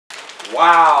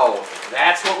Wow,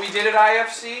 that's what we did at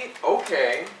IFC?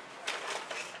 Okay.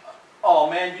 Oh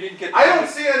man, you didn't get. I don't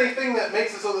see anything that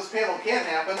makes it so this panel can't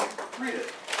happen. Read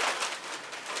it.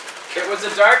 It was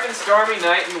a dark and stormy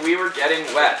night and we were getting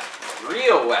wet.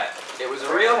 Real wet. It was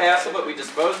a real hassle, but we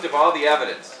disposed of all the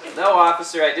evidence. No,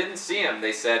 officer, I didn't see him,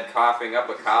 they said, coughing up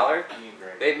a collar.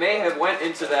 They may have went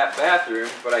into that bathroom,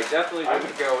 but I definitely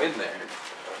wouldn't go in there.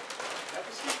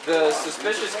 The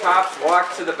suspicious cops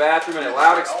walked to the bathroom and a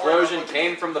loud explosion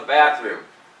came from the bathroom.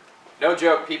 No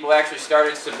joke, people actually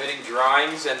started submitting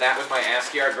drawings and that was my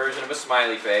ASCII art version of a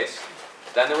smiley face.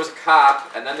 Then there was a cop,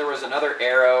 and then there was another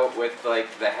arrow with like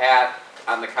the hat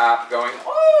on the cop going,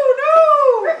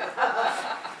 "Oh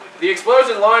no!" The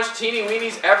explosion launched teeny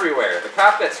weenies everywhere. The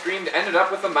cop that screamed ended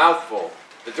up with a mouthful.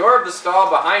 The door of the stall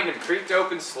behind him creaked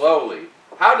open slowly.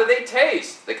 How did they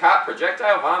taste? The cop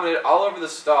projectile vomited all over the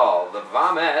stall, the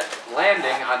vomit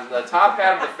landing on the top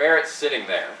hat of the ferret sitting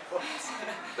there.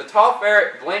 The tall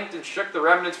ferret blinked and shook the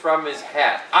remnants from his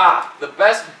hat. Ah, the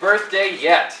best birthday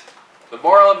yet. The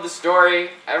moral of the story,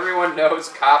 everyone knows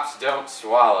cops don't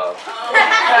swallow.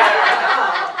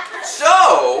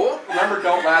 So... Remember,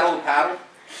 don't rattle the paddle?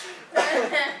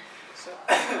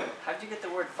 How'd you get the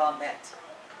word vomit?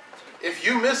 If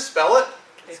you misspell it,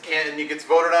 it's canon, it gets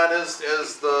voted on as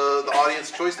the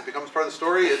audience choice that becomes part of the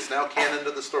story, it's now canon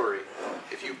to the story.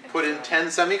 If you put in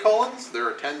 10 semicolons, there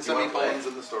are 10 semicolons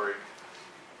in the story.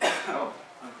 Oh.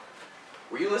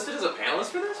 Were you listed as a panelist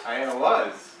for this? I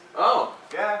was. Oh.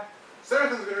 Yeah.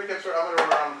 Sarah's going to recap story. I'm going to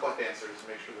run around and collect answers and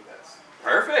make sure that that's...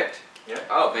 Perfect. Yeah.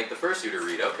 Oh, make the first tutor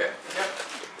read, okay. Yep.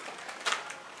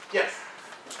 Yes.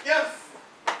 Yes.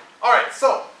 Alright,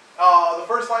 so, the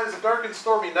first line is a dark and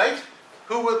stormy night.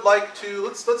 Who would like to,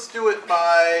 let's do it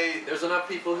by... There's enough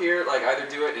people here, like either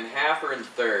do it in half or in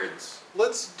thirds.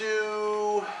 Let's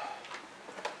do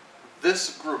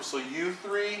this group. So you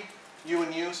three, you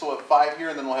and you, so we'll have 5 here,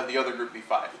 and then we'll have the other group be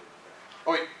 5.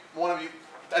 Oh wait, one of you,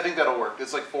 I think that'll work.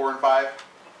 It's like 4 and 5.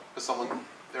 Because someone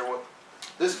there with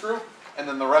this group, and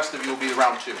then the rest of you will be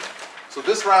round 2. So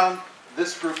this round,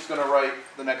 this group's going to write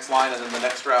the next line, and then the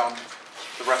next round,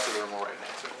 the rest of them will write an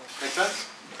answer. Make sense?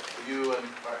 So you and,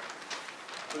 all right.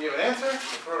 When you have an answer, you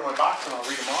throw it in my box and I'll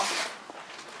read them off.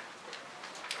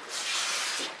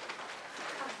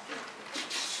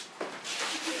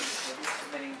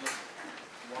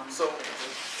 So,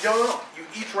 no. You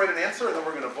each write an answer and then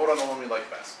we're going to vote on the one we like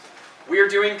best. We are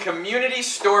doing community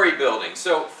story building.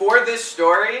 So for this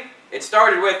story, it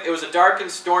started with, it was a dark and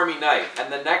stormy night.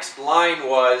 And the next line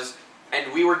was,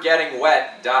 and we were getting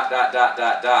wet, ...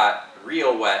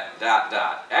 real wet, ...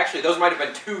 Actually, those might have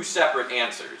been 2 separate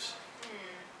answers.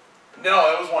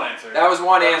 No, that was one answer. That was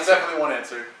one answer. Was definitely one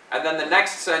answer. And then the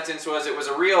next sentence was, it was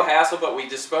a real hassle, but we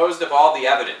disposed of all the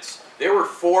evidence. There were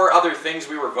 4 other things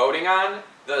we were voting on.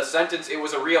 The sentence, it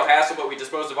was a real hassle, but we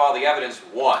disposed of all the evidence,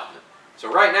 won.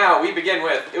 So right now, we begin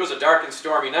with, it was a dark and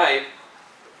stormy night.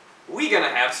 We gonna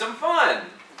have some fun.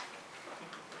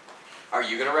 Are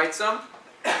you gonna write some?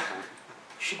 You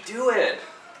should do it.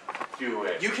 Do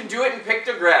it. You can do it in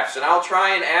pictographs, and I'll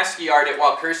try and ASCII art it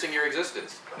while cursing your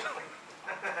existence.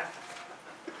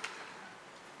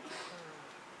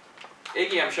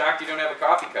 Iggy, I'm shocked you don't have a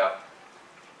coffee cup.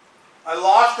 I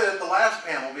lost it at the last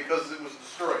panel because it was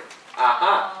destroyed.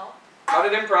 Uh-huh. How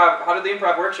did the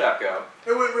improv workshop go?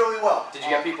 It went really well. Did you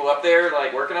get people up there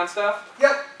like working on stuff?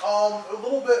 Yep. A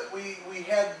little bit. We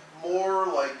had more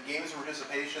like games of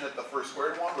participation at the first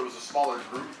squared one, but it was a smaller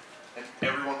group, and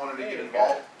everyone wanted to get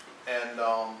involved. And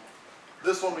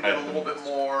this one we did a little bit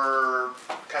more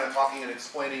kind of talking and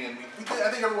explaining, and we did,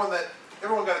 I think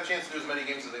everyone got a chance to do as many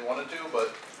games as they wanted to,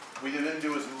 but we didn't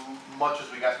do as much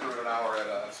as we got through in an hour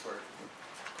at squared.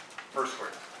 First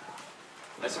squared.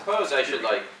 I suppose I should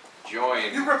like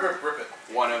join You rip it.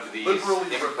 one of these Literally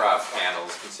improv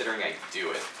panels, considering I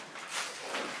do it.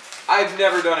 I've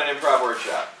never done an improv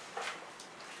workshop.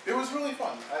 It was really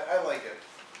fun. I like it.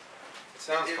 It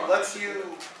sounds It fun. lets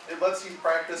you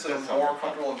practice in a more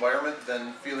comfortable environment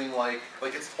than feeling like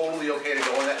it's totally okay to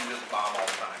go in that and just bomb all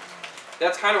the time.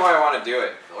 That's kind of why I want to do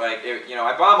it. Like, you know,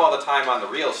 I bomb all the time on the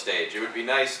real stage. It would be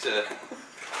nice to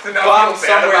bomb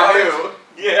somewhere new.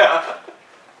 Yeah.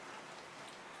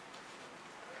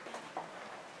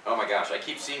 Oh my gosh, I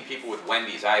keep seeing people with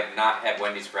Wendy's. I have not had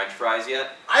Wendy's French fries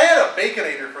yet. I had a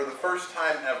Baconator for the first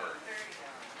time ever.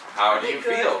 How do you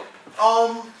feel?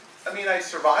 I mean, I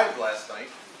survived last night.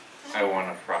 I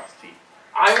want a Frosty.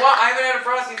 I haven't had a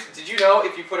Frosty. Did you know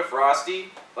if you put a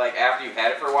Frosty, like after you've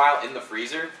had it for a while, in the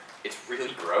freezer, it's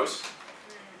really gross?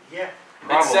 Yeah.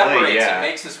 It separates. Yeah. It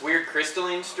makes this weird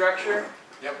crystalline structure.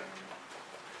 Yep.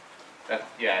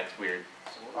 Yeah, it's weird.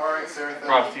 All right, Sarah.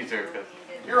 Frosties are good.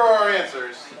 Here are our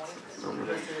answers. So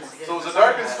it was a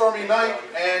dark and stormy night,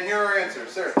 and here are our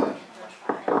answers. Sarah.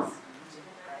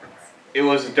 It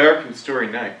was a dark and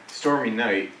stormy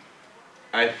night.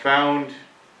 I found.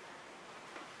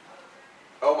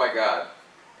 Oh my god.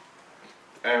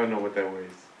 I don't know what that word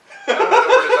is. I don't know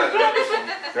what the word is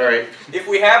either. All right. If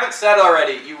we haven't said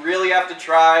already, you really have to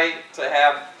try to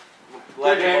have Good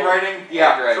legible handwriting?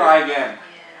 Yeah, handwriting. try again.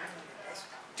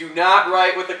 Do not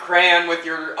write with a crayon with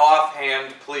your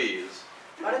offhand, please.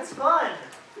 But it's fun.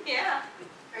 Yeah.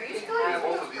 Are you still Yeah, using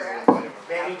both those of these crap? ones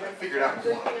I figured out one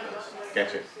of those.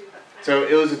 Gotcha. So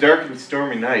it was a dark and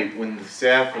stormy night when the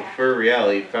staff of Fur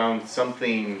Reality found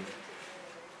something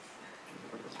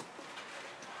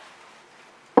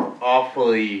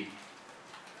awfully.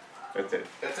 That's it.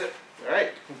 That's it. All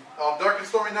right. Dark and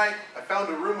stormy night. I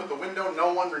found a room with a window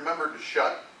no one remembered to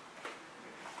shut.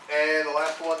 And the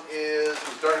last one is it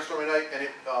was dark and stormy night, and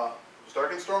it was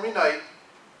dark and stormy night.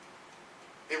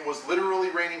 It was literally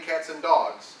raining cats and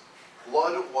dogs.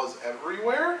 Blood was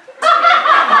everywhere.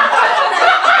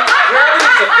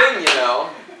 Gravity's a thing, you know.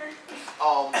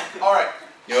 All right.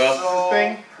 You know what else is this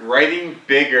thing? Writing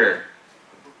bigger.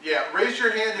 Yeah, raise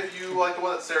your hand if you like the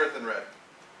one that Sarathan read.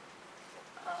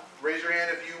 Raise your hand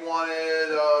if you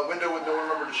wanted a window with no one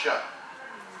remembered to shut.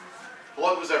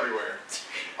 Blood was everywhere.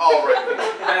 All right.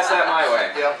 Pass that my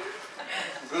way. Yep.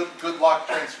 Good luck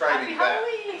transcribing that.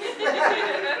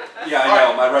 Yeah, I All know.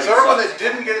 right, My writing so everyone sucks. that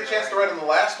didn't get a chance to write on the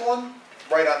last one,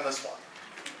 write on this one.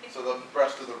 So the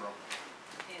rest of the room.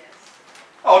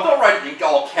 Oh, don't write it in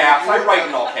all caps. I write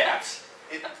in all caps.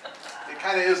 It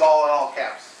kind of is all in all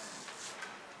caps.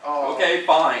 Okay,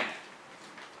 fine.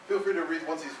 Feel free to read,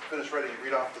 once he's finished writing,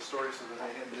 read off the story so that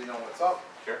they know what's up.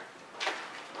 Sure.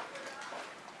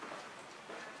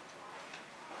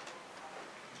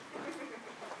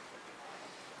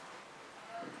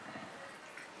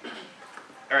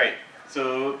 All right.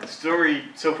 So the story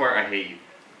so far, I hate you.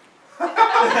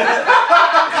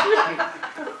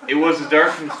 It was a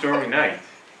dark and stormy night.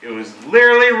 It was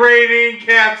literally raining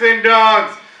cats and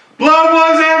dogs. Blood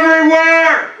was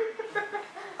everywhere.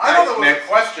 I thought that was Next. a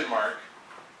question mark.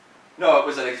 No, it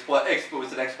was an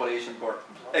exclamation point.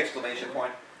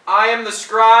 I am the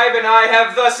scribe, and I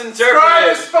have thus Scribe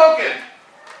interpreted. has spoken.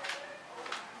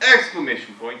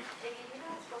 Exclamation point.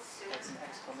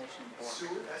 Exclamation point.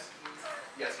 Seward,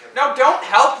 yes. No, don't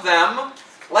help them.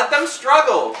 Let them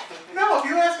struggle. No, if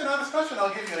you ask an honest question,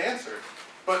 I'll give you an answer.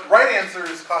 But right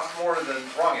answers cost more than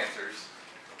wrong answers.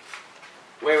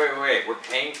 Wait. We're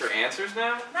paying for answers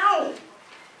now? No!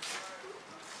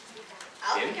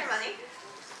 I'll take your money.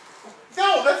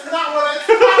 No, that's not what I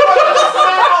said.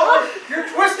 You're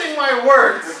twisting my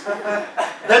words.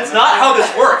 That's not how this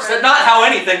works. That's not how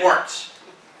anything works.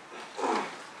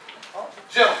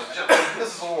 Gentlemen,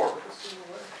 this is a war.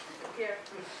 Here.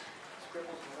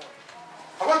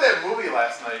 How about that movie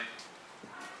last night?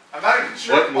 I'm not even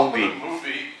sure What about movie? the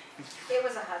movie. It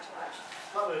was a hodgepodge.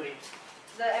 What movie?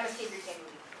 The MST3K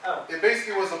movie. Oh. It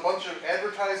basically was a bunch of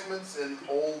advertisements in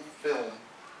old film.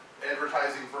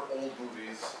 Advertising for old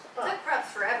movies. It took preps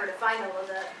forever to find all of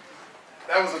that.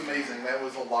 That was amazing. That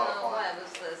was a lot of fun. What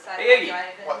was the sci-fi Hey, Iggy.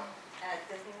 drive-in What? at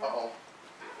Disney World? Uh-oh.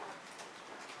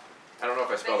 I don't know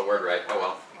if I spelled the word right. Oh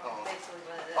well. Basically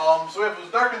what it is. So it was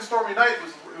dark and stormy night.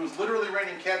 It was literally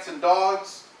raining cats and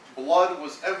dogs. Blood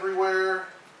was everywhere.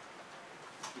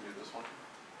 Let me do this one.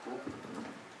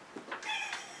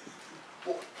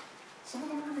 Well, some of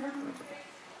them are hard.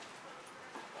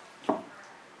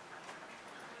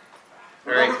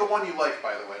 Remember the one you like,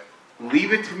 by the way.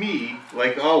 Leave it to me,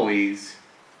 like always.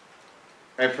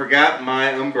 I forgot my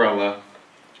umbrella.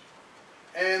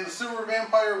 And the sewer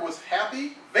vampire was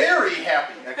happy, very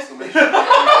happy! Exclamation.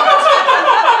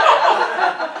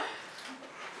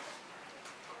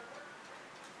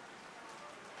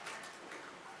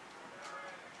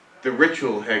 The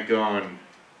ritual had gone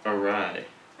awry.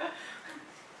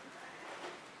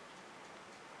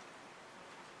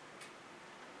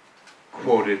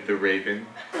 Quoted the raven.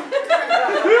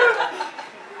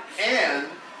 And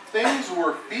things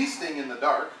were feasting in the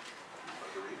dark.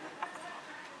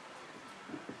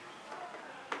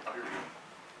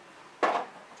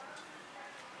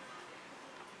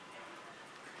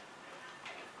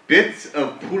 Bits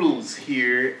of poodles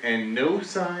here, and no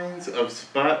signs of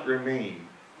spot remain.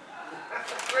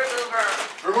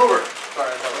 Remover. Sorry,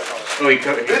 I thought Oh, he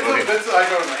cut it. Bits Okay. of, I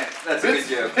got it in my hand. That's a good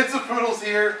joke. Bits of poodles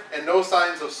here, and no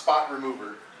signs of spot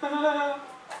remover. Alright.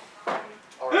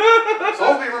 So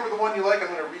hopefully you remember the one you like. I'm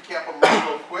going to recap them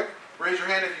real quick. Raise your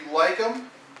hand if you like them.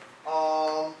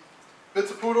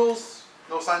 Bits of poodles,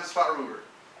 no signs of spot remover.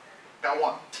 Got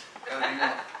one. Gotta be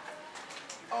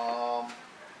one.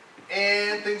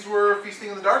 And things were feasting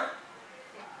in the dark?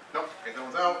 Nope, okay, that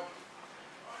one's out.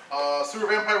 Sewer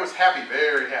vampire was happy,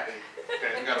 very happy.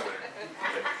 Okay, we got a winner.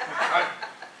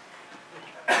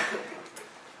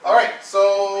 Alright,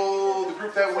 so the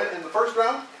group that went in the first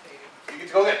round, you get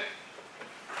to go again.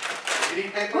 If you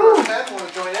need paper or pen, want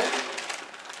to join in? And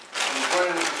join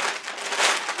in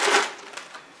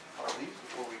our leaves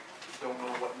before we don't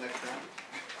know what next round.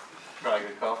 Probably a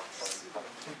good call.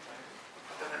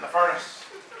 Then in the furnace.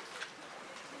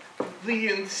 The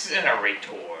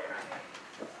incinerator.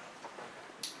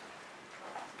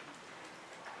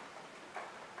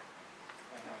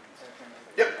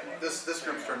 Yep, this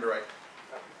group's turn to write.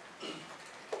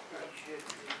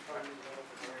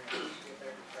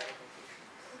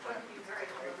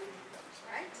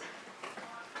 Right?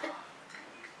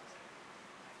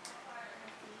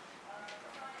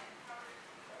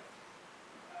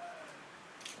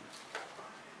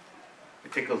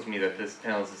 It tickles me that this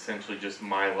panel is essentially just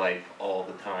my life all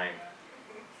the time.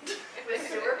 With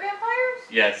sewer vampires?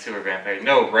 Yeah, sewer vampire.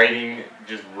 No, writing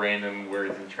just random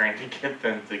words and trying to get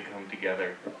them to come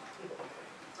together.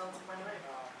 Sounds like my life.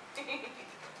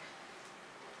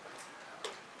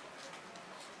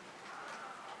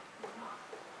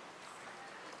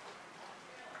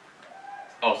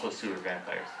 Also sewer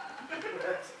vampires.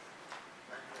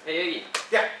 Hey, Iggy.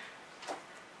 Yeah.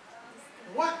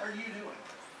 What are you doing?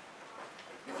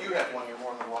 If you have one, you're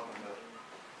more than welcome to.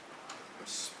 I'm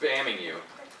spamming you.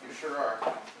 You sure are.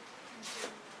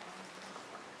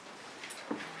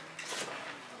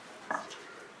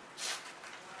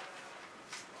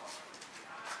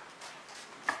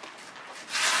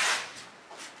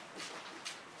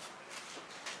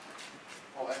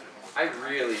 Oh, that didn't work. I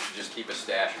really should just keep a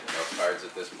stash of note cards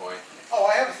at this point. Oh,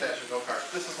 I have a stash of note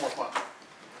cards. This is more fun.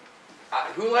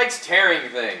 Who likes tearing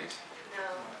things?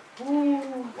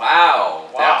 No. Wow.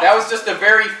 Wow. That was just a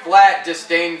very flat,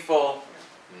 disdainful.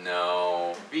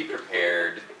 No. Be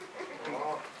prepared.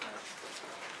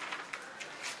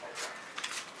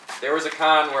 There was a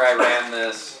con where I ran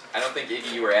this. I don't think,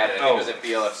 Iggy, you were at it. I think it was at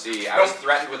BLFC. I was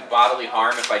threatened with bodily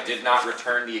harm if I did not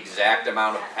return the exact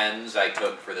amount of pens I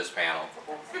took for this panel.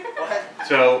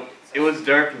 So, it was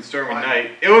dark and stormy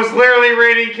night. It was literally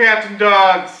raining cats and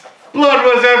dogs. Blood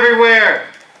was everywhere.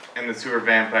 And the sewer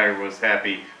vampire was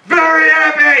happy. Very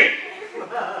happy!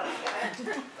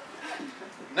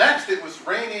 Next, it was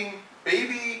raining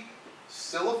baby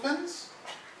silliphants.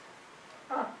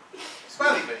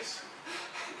 Smiley face.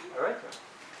 All right.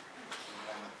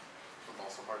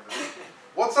 Also part of this.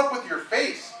 What's up with your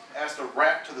face? Asked a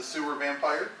rat to the sewer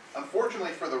vampire.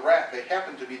 Unfortunately for the rat, they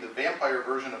happen to be the vampire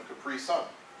version of Capri Sun.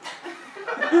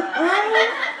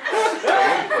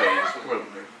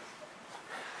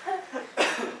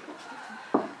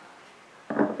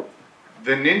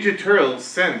 The Ninja Turtles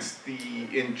sensed the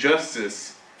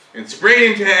injustice and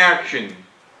sprang into action.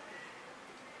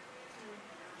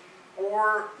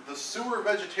 Or the sewer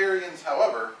vegetarians,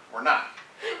 however, were not.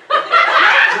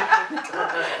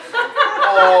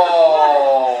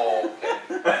 Oh.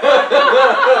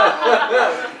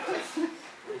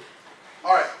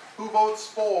 Alright, who votes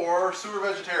for sewer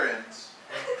vegetarians?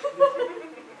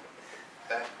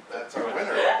 That's our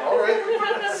winner. Alright.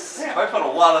 Damn, I put a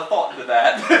lot of thought into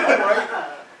that. Alright.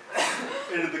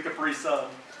 Into the Capri Sun.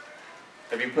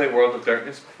 Have you played World of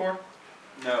Darkness before?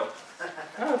 No. Oh,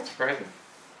 that's surprising.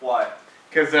 Why?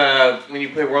 Because when you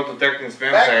play World of Darkness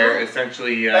Vampire,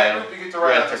 essentially That group you get to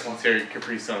write on rats are this one. considered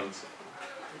Capri Suns.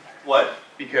 What?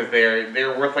 Because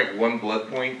they're worth like 1 blood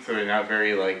point, so they're not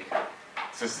very like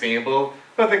sustainable,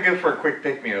 but they're good for a quick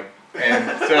pick-me-up.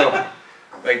 And so,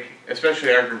 like,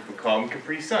 especially our group would call them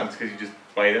Capri Suns, because you just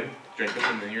bite them, drink them,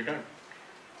 and then you're done.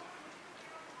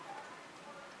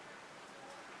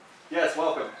 Yes,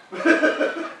 welcome.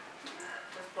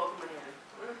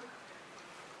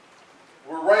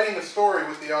 We're writing a story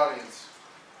with the audience.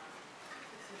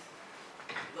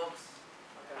 Looks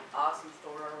like an awesome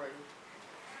story already.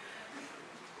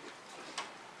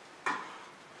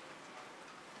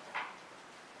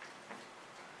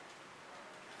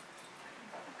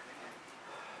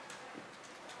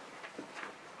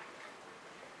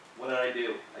 What did I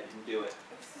do? I didn't do it.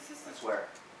 I swear.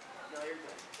 No, you're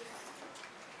good.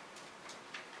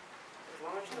 As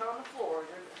long as you're not on the floor, you're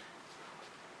good.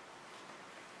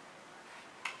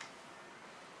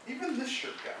 Even this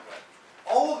shirt got wet.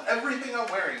 Everything I'm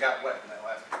wearing got wet in that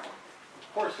last one.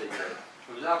 Of course they did.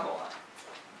 It was alcohol.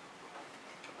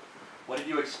 What did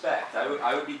you expect?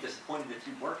 I would be disappointed if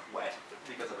you weren't wet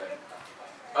because of it.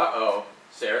 Uh-oh.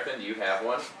 Seraphin, do you have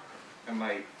one? I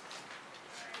might.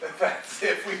 That's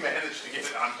if we manage to get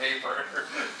it on paper.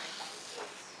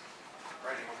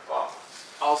 Writing with cloth.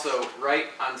 Also, right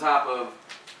on top of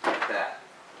that.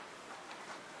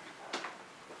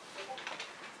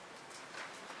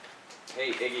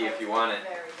 Hey, Iggy, if you want it.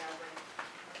 There we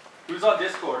go. Who's on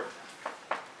Discord?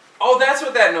 Oh, that's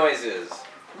what that noise is.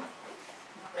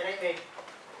 It ain't me.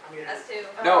 I'm muted. Us too.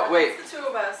 No, wait. It's the two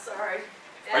of us, sorry.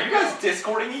 Are you guys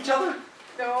Discording each other?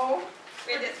 No.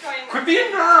 We're discording. Quit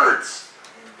being nerds!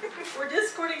 We're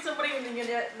discording somebody in the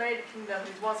United Kingdom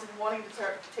who's wanting to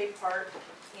take part.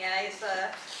 Yeah, it's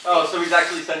Oh, so he's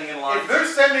actually sending in lines? If they're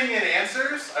sending in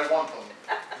answers, I want them.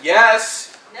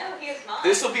 Yes! No, he is not.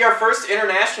 This will be our first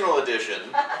international edition.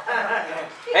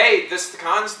 Hey, this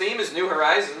con's theme is New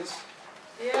Horizons.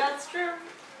 Yeah, that's true.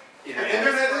 The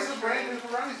internet is a brand new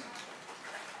horizon.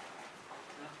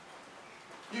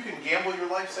 You can gamble your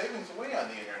life savings away on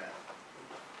the internet.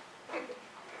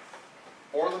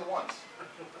 More than once.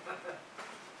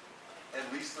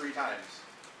 At least 3 times.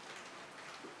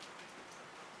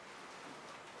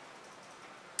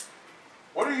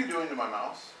 What are you doing to my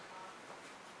mouse?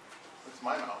 It's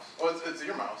my mouse. Oh, it's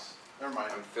your mouse. Never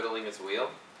mind. I'm fiddling its wheel.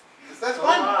 That's Oh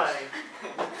my my. mouse.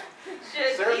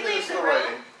 Should Sarah he did leave the the room?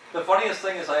 writing. The funniest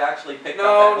thing is I actually picked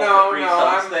No, up that no, whole Capri no,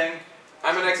 Suns I'm- thing.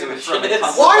 I'm an It was from the exhibitionist.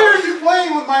 company. Why are you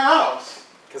playing with my mouse?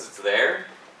 Because it's there.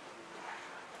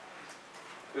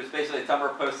 It was basically a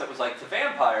Tumblr post that was like, to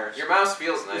vampires. Your mouse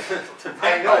feels nice. to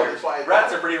I know, vampires. that's why I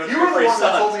Rats thought. are pretty much You were the Capri one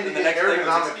that told Suns. me to And the get next thing was,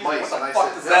 ergonomic excuse me, mice, what and the I fuck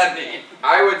said, does that mean?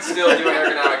 I would still do an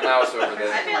ergonomic mouse over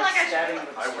this. I feel like I Stabbing should,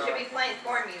 with I a will. should be playing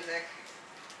porn music.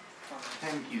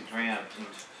 Thank you, Grant.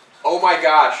 Oh my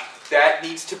gosh, that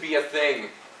needs to be a thing.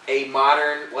 A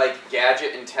modern, like,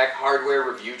 gadget and tech hardware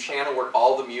review channel where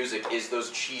all the music is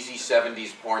those cheesy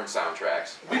 70s porn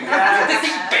soundtracks. We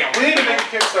need to make a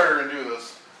Kickstarter and do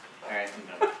this. Alright,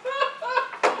 I'm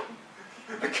done.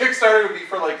 The Kickstarter would be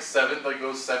for like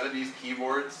those 70s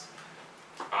keyboards.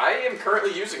 I am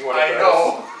currently using one of I those.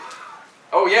 know.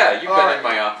 Oh yeah, you've been Alright. in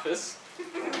my office. Yeah,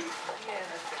 that's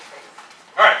good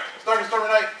face. Alright, starting stormy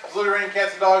night. It was literally raining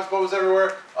cats and dogs, bows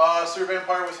everywhere. Sewer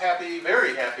Vampire was happy,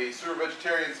 very happy. Sewer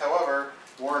Vegetarians, however,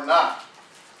 were not.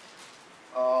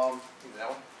 That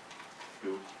one?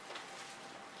 Cool.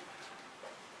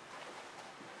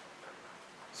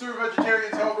 Sewer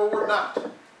Vegetarians, however, were not.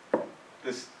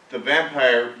 The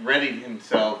vampire readied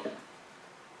himself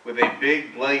with a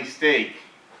big bloody steak.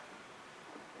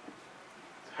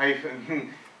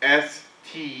 Hyphen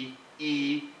STEAK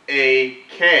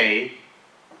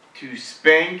to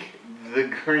spank the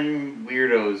green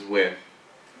weirdos with.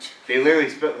 They literally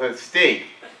spelled the steak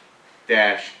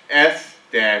dash S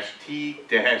dash T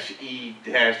dash E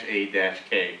dash A dash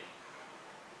K.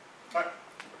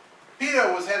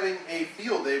 PETA was having a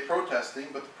field day protesting,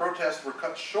 but the protests were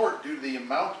cut short due to the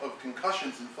amount of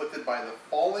concussions inflicted by the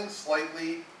falling,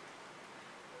 slightly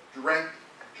drained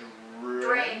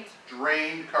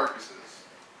carcasses.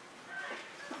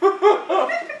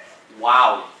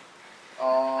 Wow.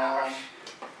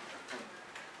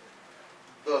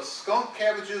 The skunk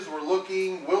cabbages were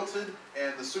looking wilted,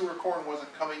 and the sewer corn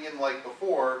wasn't coming in like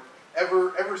before,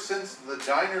 ever since the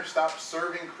diner stopped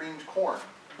serving creamed corn.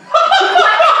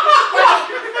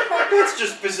 That's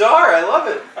just bizarre, I love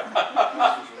it.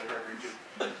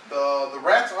 The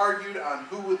rats argued on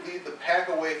who would lead the pack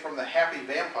away from the happy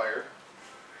vampire.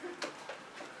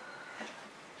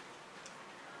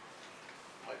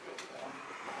 Might be able to do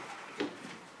that one.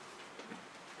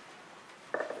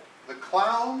 The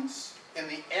clowns in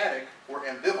the attic were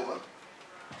ambivalent.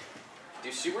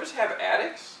 Do sewers have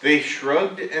attics? They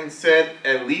shrugged and said,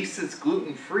 "At least it's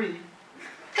gluten-free."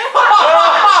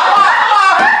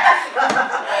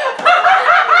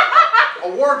 A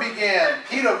war began.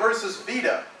 PETA versus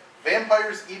Vita.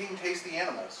 Vampires eating tasty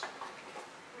animals.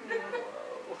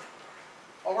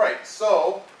 Alright,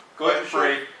 so... Gluten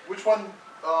free. Which one?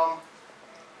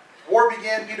 War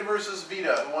began. PETA versus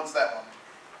Vita. Who wants that one?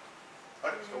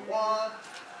 Alright, let's go one.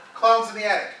 Clowns in the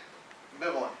attic.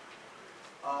 Ambivalent.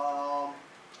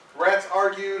 Rats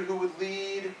argued who would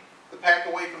lead the pack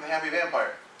away from the happy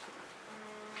vampire.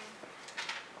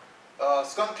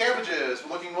 Skunk cabbages were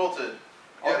looking wilted.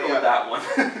 I'll go with that one.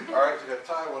 Alright, so we got a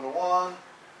tie, 1-1.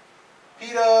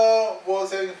 PETA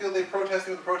was having a field day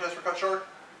protesting, but the protests were cut short.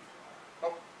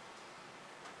 Nope.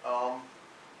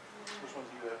 Which ones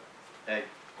do you have?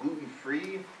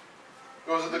 Gluten-free?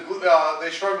 Was it the they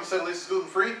shrugged and said at least it's gluten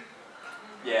free?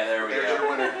 Yeah, there we There's go.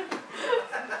 your winner.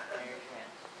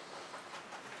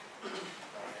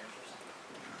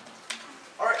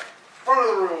 Alright, front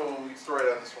of the room, you can start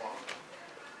right on this one.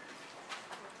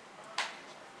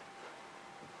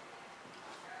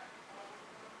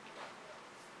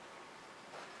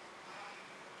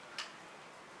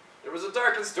 It was a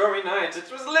dark and stormy night. It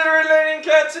was literally raining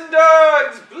cats and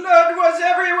dogs. Blood was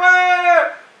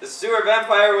everywhere. The sewer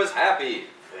vampire was happy.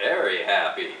 Very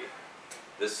happy.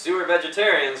 The sewer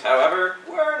vegetarians, however,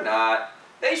 were not.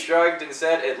 They shrugged and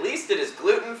said, at least it is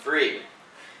gluten-free.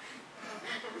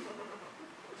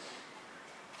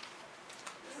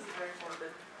 This is very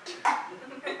morbid.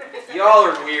 Y'all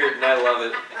are weird and I love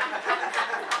it.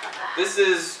 This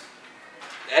is,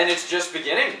 and it's just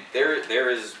beginning. There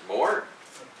is more.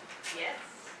 Yes.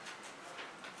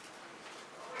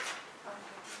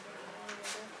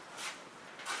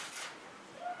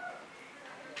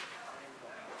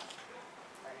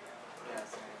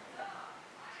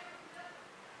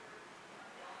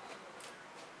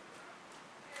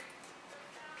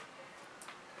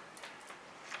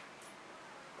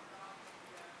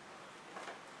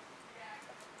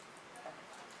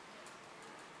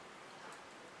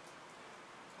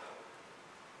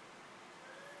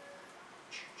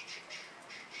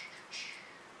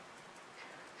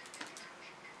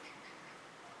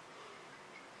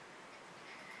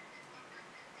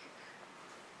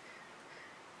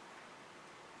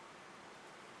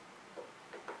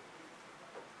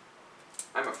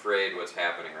 I'm afraid what's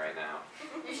happening right now.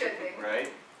 You should be.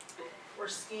 Right? We're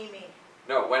scheming.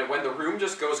 No, when the room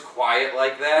just goes quiet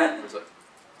like that, it's like,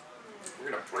 we're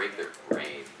gonna break their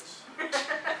brains.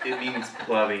 It means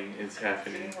plotting is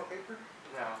happening. More paper?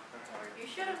 No. You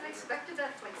should have expected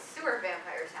that when sewer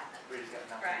vampires happen. We just got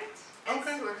nothing. Right? And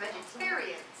Okay. sewer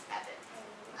vegetarians happen.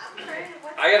 I'm afraid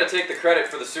what I gotta take the credit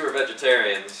for the sewer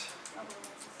vegetarians.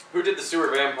 Who did the sewer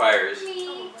vampires?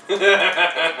 me.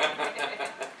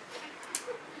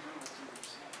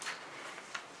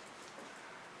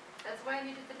 That's why I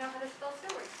needed to know how to spell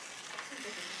sewers.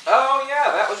 Oh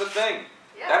yeah, that was a thing.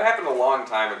 Yeah. That happened a long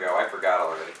time ago. I forgot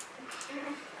already.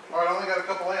 Alright, I only got a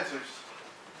couple answers.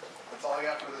 That's all I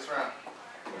got for this round.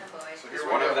 Oh boy. So Is here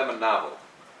we one go. of them a novel?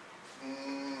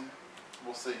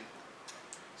 We'll see.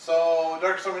 So,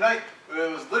 dark stormy night,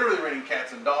 it was literally raining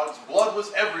cats and dogs. Blood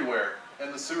was everywhere,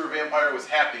 and the sewer vampire was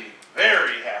happy,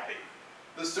 very happy.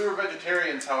 The sewer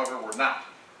vegetarians, however, were not.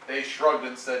 They shrugged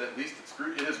and said, at least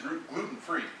it is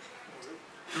gluten-free.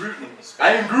 Gluten.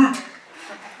 I am Groot!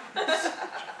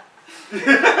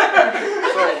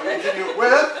 So, we continue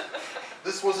with,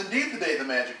 this was indeed the day the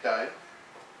magic died.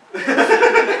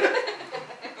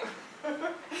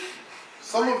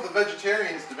 Some of the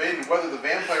vegetarians debated whether the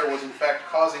vampire was in fact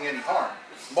causing any harm.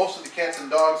 Most of the cats and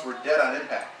dogs were dead on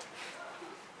impact.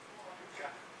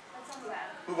 That sounds bad.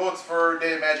 Who votes for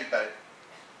Day of Magic died?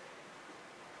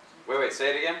 Wait,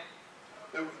 say it again?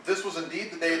 This was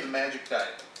indeed the day the magic died.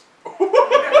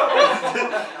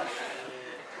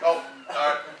 Oh,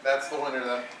 alright, that's the winner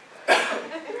then.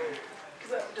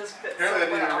 Because that just fits Apparently I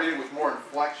so needed to well. read it with more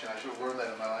inflection. I should have learned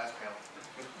that in my last panel.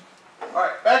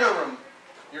 Alright, back of the room.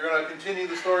 You're going to continue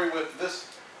the story with this.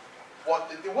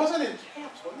 What? It wasn't in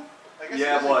caps, was it? I guess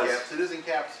Yeah, it is it was. in caps. It is in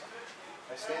caps.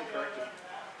 I stand corrected.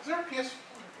 Is there a PS?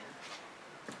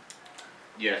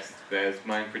 Yes, that is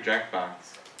mine for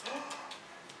Jackbox.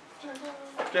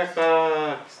 Jackbox!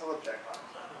 I love Jackbox.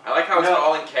 I like how it's No.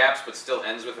 all in caps but still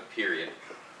ends with a period.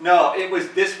 No,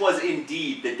 this was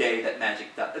indeed the day that the magic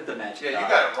Yeah, died. you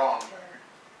got it wrong.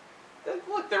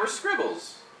 Look, there were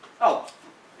scribbles. Oh,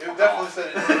 It definitely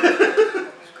said it.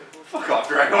 fuck off,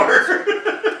 Dragor.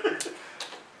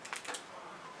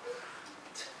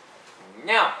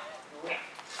 Now.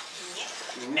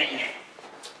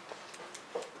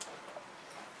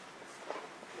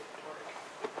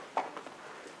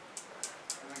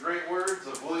 In the great words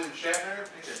of William Shatner,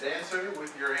 pick a dancer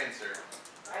with your answer.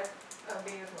 I'm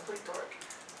being a complete dork.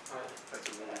 That's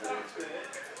a really good answer.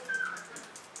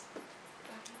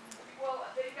 Well,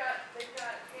 they've got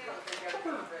panels, they've got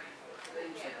food ready, so they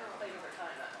can't play over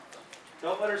time.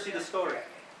 Don't let her see the story.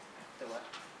 The what?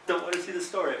 Don't let her see the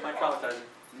story. It might traumatize her.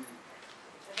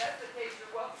 If that's the case,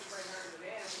 you're welcome to bring her to the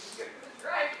band, we can go to the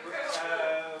drive-thru.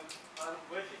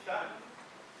 Where's she time?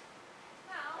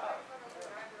 No, I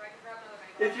can grab another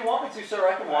one. If you want me to, sir,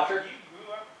 I can watch her. Mm-hmm.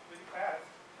 He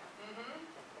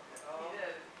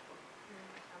did.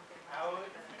 He'll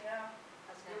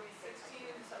be 16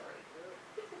 in December.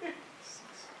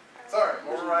 It's alright,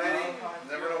 more variety.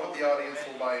 Never know what the audience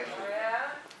will buy into. Oh,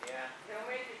 yeah? Yeah. He'll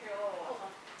make you feel a little.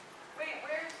 Wait,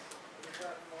 where's? Is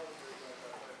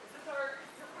this our?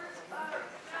 Where's?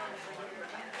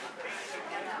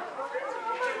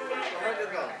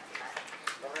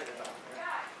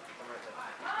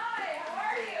 Hi, how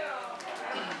are you?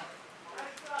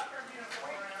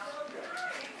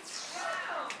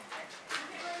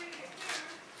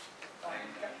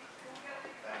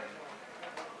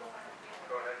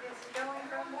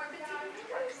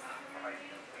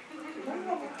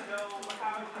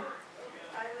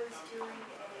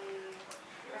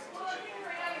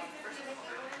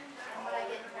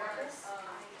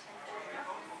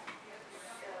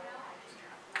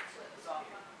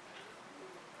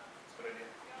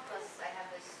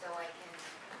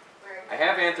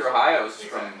 have Anthrohyos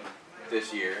from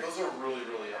this year. Those are really,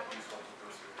 really useful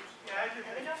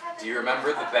for Do you remember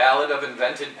the Ballad of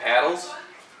Invented Paddles?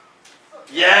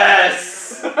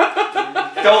 Yes!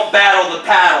 Don't battle the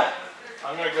paddle.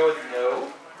 I'm gonna go with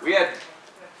no.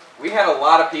 We had a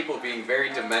lot of people being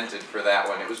very demented for that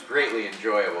one. It was greatly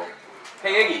enjoyable.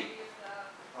 Hey Iggy.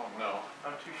 Oh no,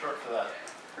 I'm too short for that.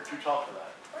 Or too tall for that.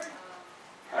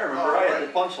 I remember I had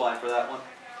the punchline for that one.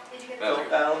 Did you get That was the a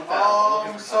good Battle the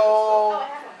paddle. So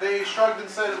they shrugged and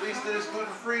said, at least it is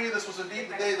gluten free. This was indeed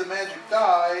the day the magic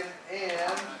died,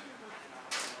 and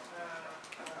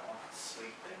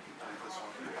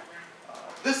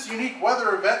this unique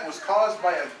weather event was caused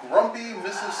by a grumpy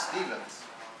Mrs. Stevens,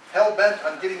 hell-bent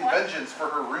on getting vengeance for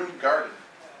her ruined garden.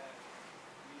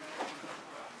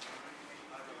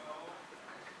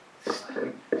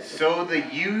 So they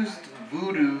used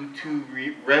voodoo to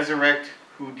resurrect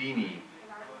Houdini.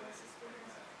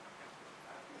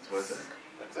 That's what it says.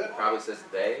 That's it. Probably says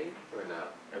they or no.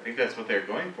 I think that's what they're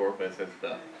going for, but it says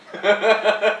the.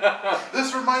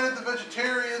 This reminded the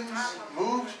vegetarians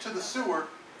moved to the sewer.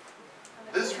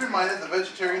 This reminded the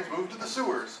vegetarians moved to the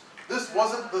sewers. This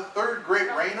wasn't the third great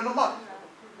rain in a month.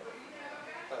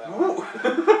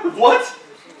 What?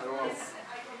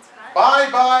 Bye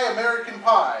bye American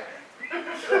Pie.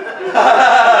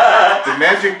 The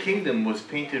Magic Kingdom was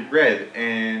painted red,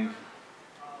 and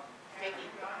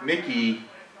Mickey,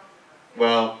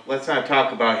 well, let's not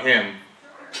talk about him.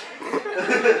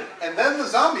 And then the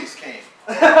zombies came.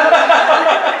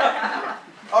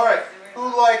 Alright,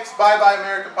 who likes Bye Bye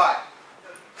American Pie?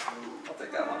 I'll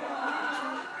take that one.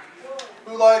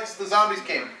 Who likes The Zombies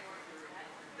Came?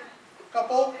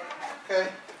 Couple? Okay.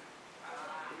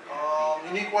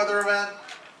 Unique weather event?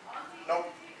 Nope.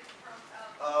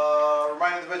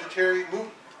 Reminded the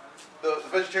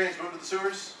vegetarians moved to the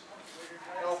sewers?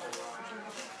 Nope.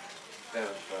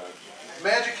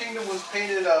 Magic Kingdom was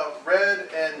painted red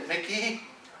and Mickey?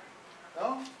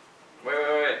 No?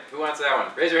 Wait. Who wants that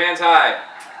one? Raise your hands high.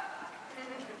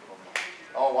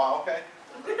 Oh wow, okay.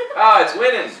 Oh, it's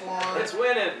winning. This one. It's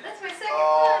winning. That's my second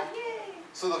one, yay!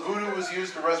 So the voodoo was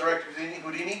used to resurrect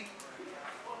Houdini?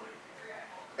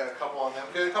 Got a couple on them.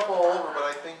 Got a couple all over, but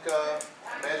I think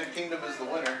Magic Kingdom is the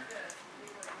winner.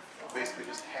 Basically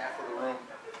just half of the room.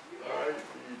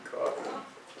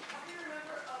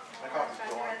 My coffee's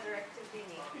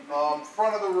going.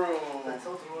 Front of the room.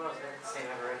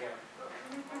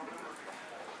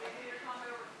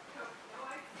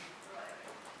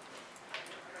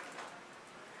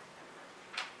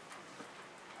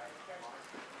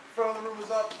 Front of the room is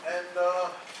up, and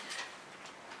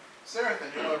Sarathan,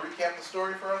 you want to recap the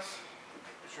story for us?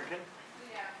 Sure can.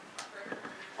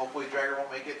 Hopefully Dragger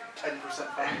won't make it 10%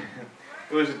 fun.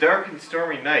 It was a dark and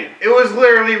stormy night. It was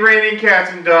literally raining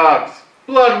cats and dogs.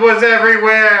 Blood was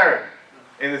everywhere.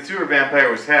 And the sewer vampire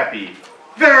was happy.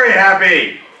 Very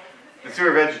happy! The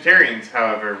sewer vegetarians,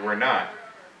 however, were not.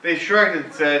 They shrugged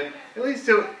and said, at least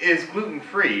it is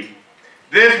gluten-free.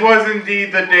 This was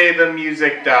indeed the day the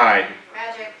music died.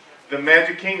 Magic. The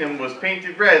Magic Kingdom was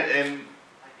painted red and...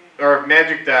 Or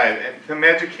magic died. And the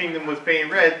Magic Kingdom was painted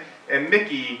red, and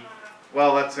Mickey...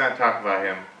 Well, let's not talk about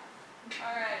him.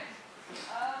 Alright.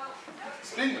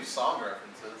 Speaking of song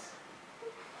references,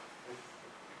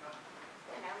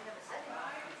 And now we have a second.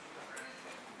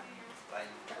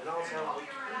 And also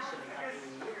vacation Happy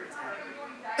New Year time.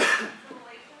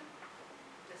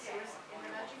 The sewers in the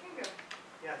Magic Kingdom.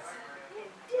 Yes.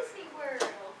 In Disney World.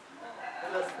 The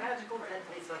most magical 10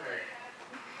 days on Earth.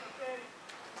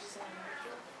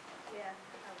 Yeah.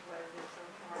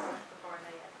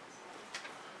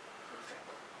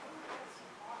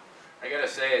 I gotta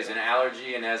say, as an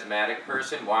allergy and asthmatic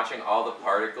person, watching all the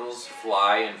particles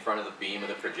fly in front of the beam of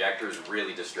the projector is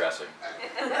really distressing.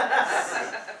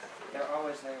 They're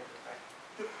always there.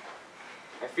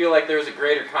 I feel like there's a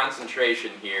greater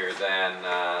concentration here than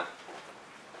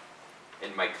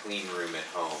in my clean room at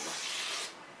home,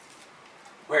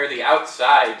 where the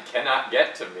outside cannot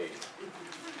get to me.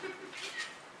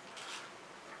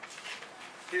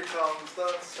 here comes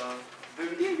the sun.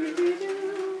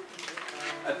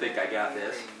 I think I got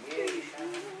this.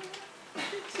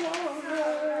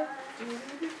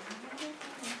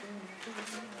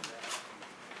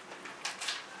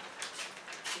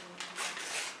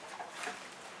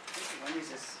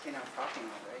 Wendy's is in our parking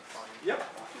lot, right? Yep.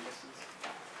 Walking distance.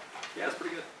 Yeah, that's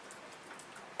pretty good.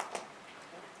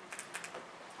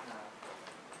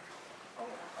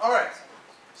 Alright,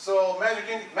 so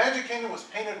Magic Kingdom was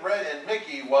painted red and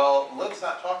Mickey, well, let's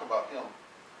not talk about him.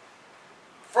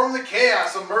 From the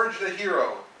chaos emerged a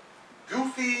hero.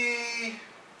 Goofy...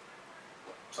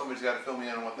 Somebody's got to fill me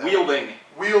in on what that is. Wielding.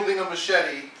 Wielding a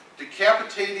machete,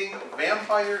 decapitating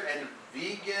vampire and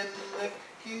vegan.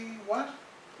 What?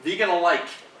 Vegan alike.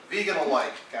 Vegan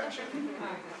alike. Gotcha.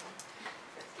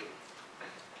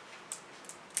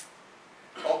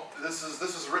 Oh, this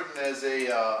is written as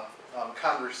a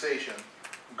conversation.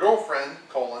 Girlfriend,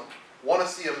 colon, want to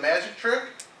see a magic trick?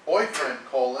 Boyfriend,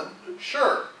 colon,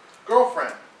 sure.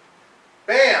 Girlfriend,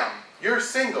 bam, you're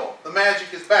single. The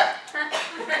magic is back.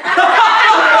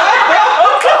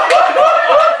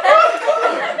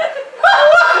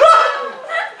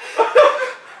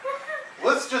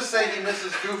 Let's just say he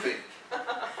misses Goofy.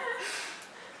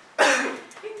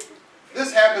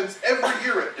 This happens every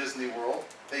year at Disney World.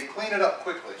 They clean it up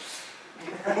quickly.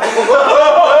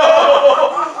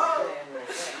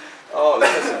 Oh,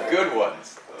 those are some good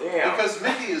ones. Damn. Because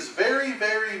Mickey is very,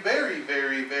 very, very,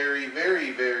 very, very, very,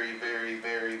 very, very,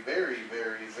 very, very,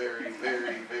 very, very,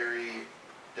 very, very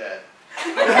dead.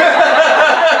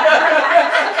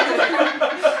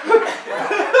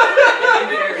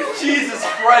 Jesus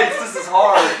Christ, this is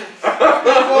hard.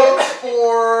 Who votes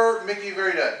for Mickey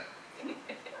very dead?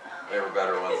 There were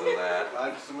better ones than that.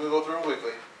 I'm just going to go through them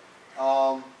quickly.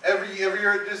 Every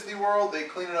year at Disney World, they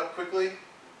clean it up quickly.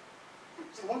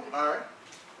 All right.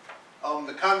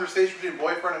 The conversation between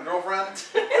boyfriend and girlfriend.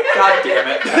 God damn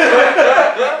it.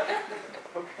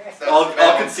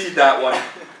 I'll concede that one.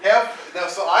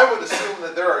 So I would assume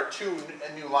that there are 2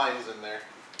 new lines in there.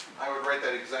 I would write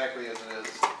that exactly as it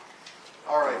is.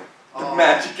 All right. The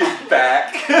magic is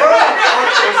back.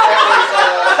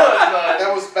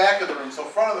 That was back of the room. So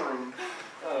front of the room.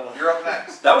 You're up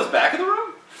next. That was back of the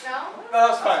room? No? No,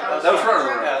 that's fine. That was front of the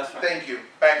room. Yeah, that's fine. Thank you.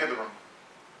 Back of the room.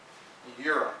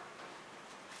 You're up.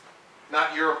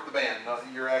 Not Europe the band. No,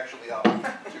 you're actually up.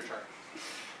 It's your turn.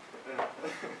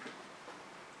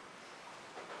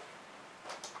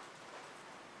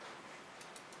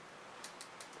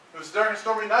 It was a dark and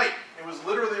stormy night. It was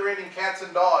literally raining cats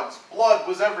and dogs. Blood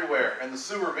was everywhere, and the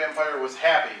sewer vampire was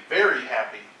happy, very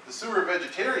happy. The sewer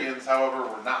vegetarians, however,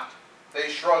 were not. They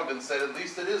shrugged and said, at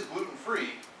least it is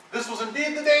gluten-free. This was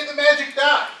indeed the day the magic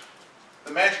died.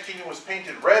 The Magic Kingdom was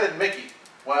painted red and Mickey.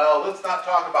 Well, let's not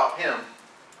talk about him.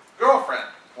 Girlfriend,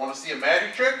 want to see a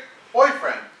magic trick?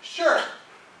 Boyfriend, sure.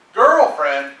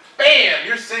 Girlfriend, bam,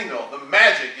 you're single. The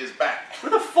magic is back.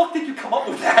 Where the fuck did you come up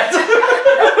with that?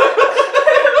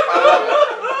 I love it.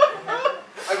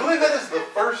 I believe that is the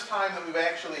first time that we've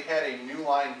actually had a new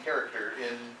line character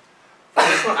in.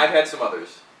 I've had some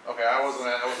others. Okay, I wasn't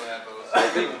at those. I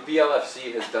think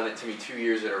BLFC has done it to me 2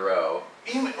 years in a row.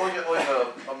 Emoji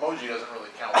doesn't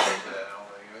really count like that.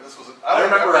 I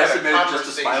remember I submitted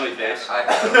just a conversation smiley face. I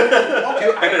have.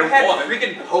 Dude, I had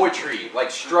freaking poetry, like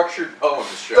structured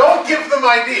poems show. Don't give them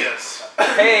ideas.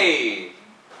 Hey!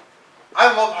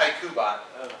 I love Haiku Bot.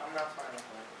 I'm not fine with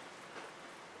that.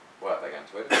 What, like on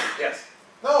Twitter? Yes.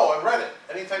 No, on Reddit.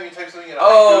 Anytime you type something in a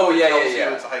Oh, haiku, yeah, it tells yeah, you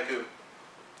yeah. it's a haiku.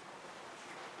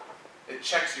 It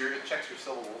checks your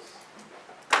syllables.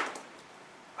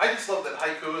 I just love that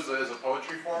haiku as a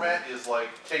poetry format is like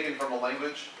taken from a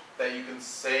language that you can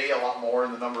say a lot more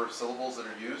in the number of syllables that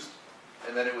are used,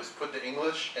 and then it was put to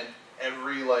English, and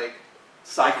every like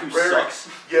Saiku sucks.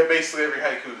 Yeah, basically every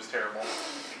haiku is terrible.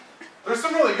 There's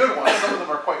some really good ones. Some of them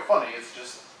are quite funny. It's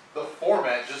just the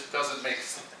format just doesn't make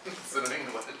sense in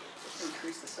English.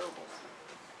 Increase the syllables.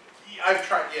 I've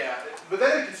tried, yeah, but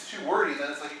then it gets too wordy.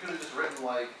 Then it's like you could have just written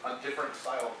like a different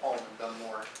style of poem and done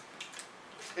more.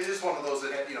 It's just one of those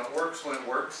that works when it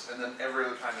works, and then every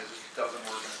other time it just doesn't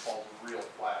work and it falls real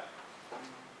flat.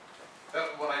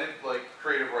 When I did like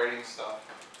creative writing stuff,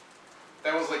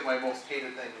 that was like my most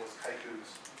hated thing was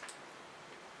haikus.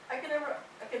 I can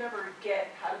never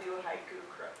get how to do a haiku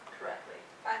correctly.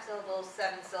 5 syllables,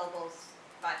 7 syllables,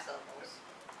 5 syllables.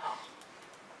 Oh.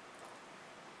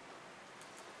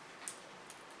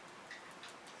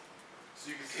 So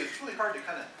you can see it's really hard to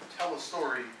kind of tell a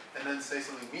story and then say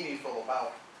something meaningful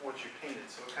about what you painted.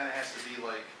 So it kind of has to be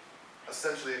like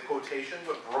essentially a quotation,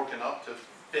 but broken up to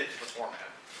fit the format.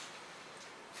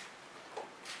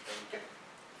 Thank you.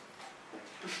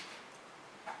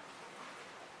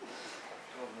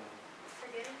 We're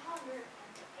getting hungry.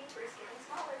 The paper is getting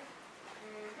smaller.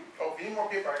 Oh, if you need more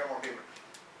paper, I got more paper.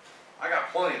 I got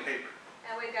plenty of paper.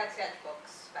 And we've got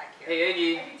sketchbooks back here. Hey,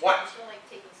 Iggy. What? Like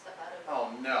taking stuff out of.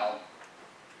 Oh no.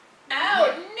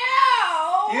 Oh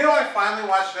no! You know, I finally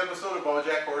watched an episode of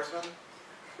BoJack Horseman.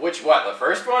 Which, what, the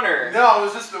first one, or? No, it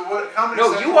was just Comedy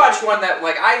No, Central. you watched one that,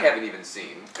 like, I haven't even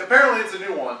seen. Apparently it's a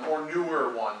new one, or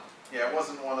newer one. Yeah, it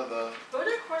wasn't one of the...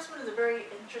 BoJack Horseman is a very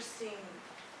interesting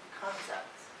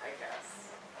concept, I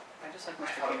guess. I just like I Mr.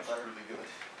 thought Peanut it was Butter. really good.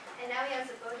 And now he has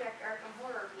a BoJack Arkham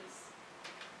horror piece.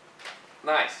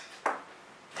 Nice.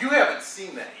 You haven't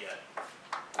seen that yet.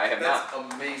 I have That's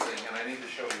not. amazing, and I need to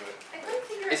show you it. I couldn't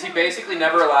figure out Is he how basically to-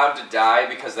 never allowed to die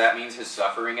because that means his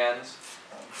suffering ends?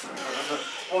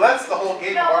 Well, that's the whole game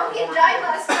of No, Art he War. died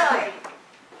last night.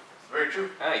 It's very true.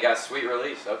 Ah, he got a sweet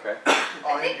release. Okay. Oh,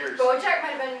 I think yours. Bojack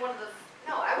might have been one of the.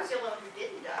 No, I was the only one who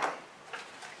didn't die.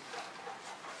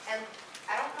 And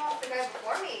I don't know if the guy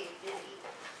before me didn't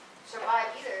survive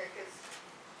either, because.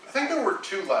 I think there were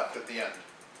 2 left at the end.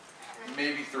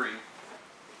 Maybe 3.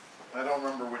 I don't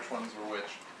remember which ones were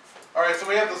which. Alright, so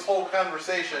we have this whole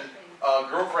conversation.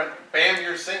 Girlfriend, bam,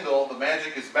 you're single. The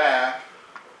magic is back.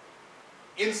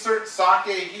 Insert sake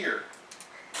here.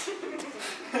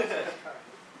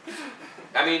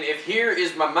 I mean, if here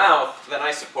is my mouth, then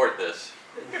I support this.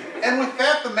 And with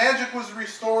that, the magic was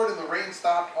restored and the rain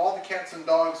stopped. All the cats and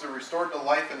dogs are restored to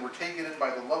life and were taken in by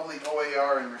the lovely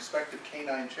OAR and respective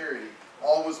canine charity.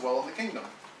 All was well in the kingdom.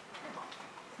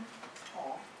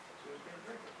 Aw.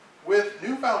 With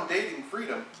newfound dating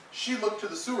freedom, she looked to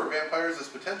the sewer vampires as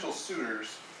potential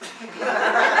suitors.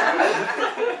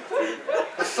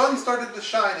 The sun started to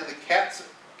shine and the cats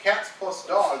plus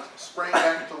dogs sprang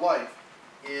back to life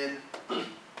in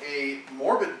a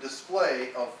morbid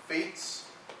display of fate's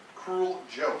cruel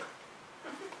joke.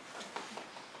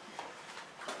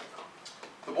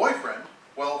 The boyfriend,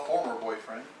 well, former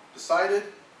boyfriend, decided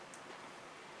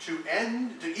to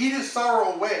eat his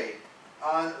sorrow away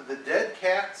on the dead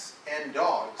cats and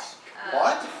dogs.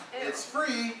 What? Ew. It's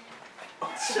free.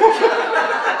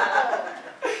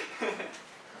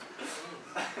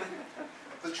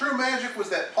 The true magic was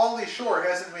that Pauly Shore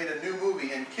hasn't made a new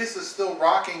movie and Kiss is still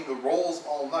rocking the rolls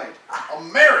all night.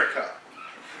 America!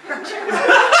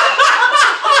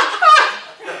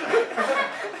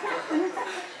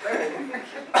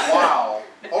 Wow.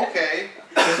 Okay.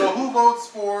 So who votes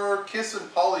for Kiss and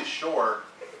Pauly Shore?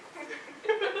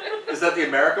 Is that the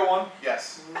America one?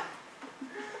 Yes.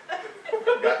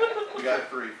 We got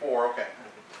 3, 4, okay.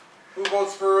 Who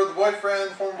votes for the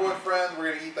boyfriend, former boyfriend?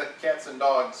 We're gonna eat the cats and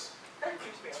dogs.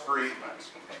 It's free.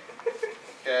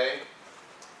 Okay.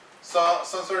 Sun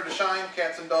started to shine,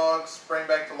 cats and dogs sprang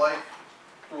back to life.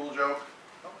 Cruel joke.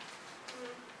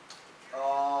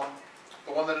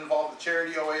 The one that involved the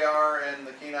charity OAR and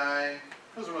the canine.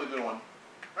 It was a really good one.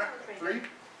 Alright, 3.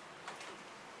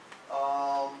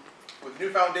 With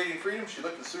newfound dating freedom, she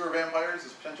looked at sewer vampires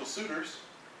as potential suitors.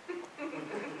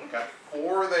 Got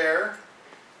 4 there.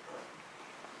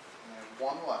 And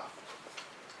 1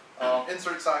 left.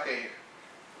 Insert sake here.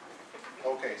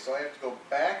 Okay, so I have to go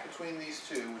back between these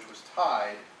 2, which was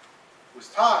tied. It was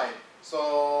tied.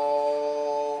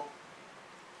 So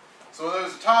when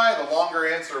there's a tie, the longer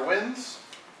answer wins.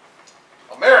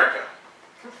 America.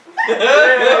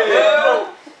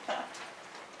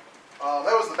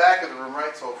 That was the back of the room,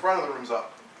 right? So front of the room's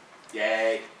up.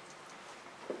 Yay.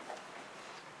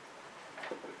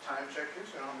 Time check here,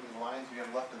 so I don't know how many lines we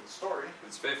have left in the story.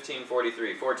 It's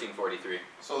 1543, 1443.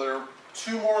 So there are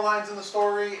 2 more lines in the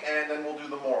story, and then we'll do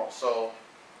the moral. So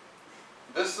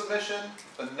this submission,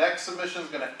 the next submission is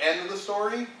going to end the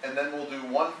story, and then we'll do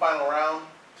 1 final round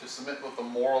to submit what the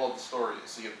moral of the story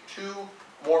is. So you have 2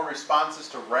 more responses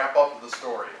to wrap up the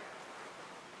story.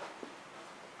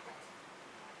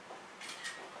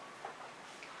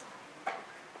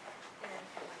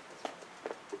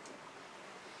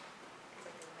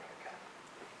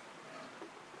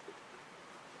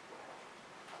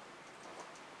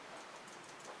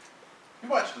 You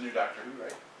watched the new Doctor Who,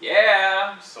 right?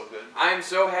 Yeah! So good. I'm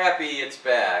so happy it's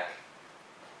back.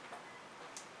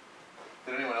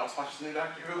 Did anyone else watch the new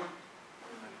Doctor Who?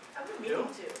 I've been meaning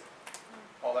to.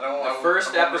 Oh, then I won't, The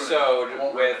first I won't ruin it. I episode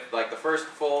won't ruin with, it. like the first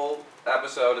full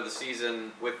episode of the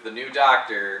season with the new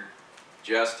Doctor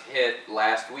just hit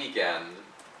last weekend,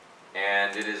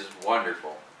 and it is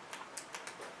wonderful.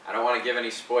 I don't want to give any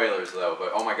spoilers though,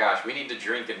 but oh my gosh, we need to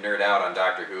drink and nerd out on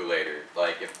Doctor Who later.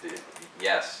 Like,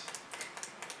 yes.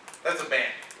 That's a ban.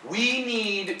 We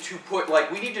need to put,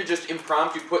 we need to just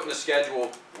impromptu put in the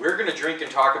schedule, we're going to drink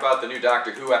and talk about the new Doctor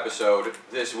Who episode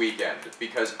this weekend,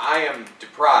 because I am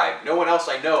deprived. No one else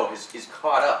I know is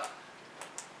caught up.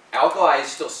 Alkali is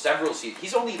still several seasons.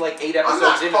 He's only 8 episodes I'm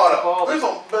not in. caught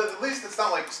up. But at least it's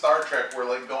not like Star Trek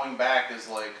where going back is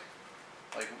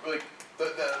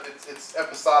it's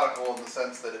episodical in the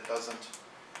sense that it doesn't.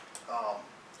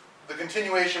 The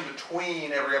continuation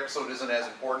between every episode isn't as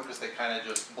important because they kind of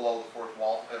just blow the fourth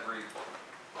wall every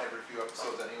few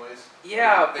episodes, anyways.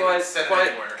 Yeah, They can set it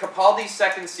anywhere. Capaldi's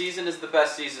second season is the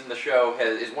best season the show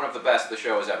is one of the best the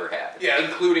show has ever had. Yeah.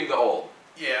 Including the old.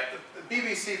 Yeah, the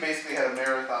BBC basically had a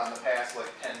marathon the past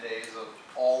 10 days of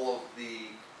all of the.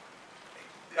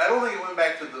 I don't think it went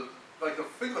back to the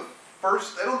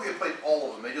first, I don't think they played all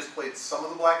of them. They just played some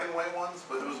of the black and white ones,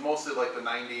 but it was mostly like the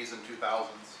 90s and 2000s.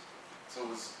 So it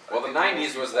was. Well, the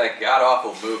 90s was that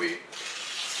god-awful movie.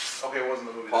 Okay, it wasn't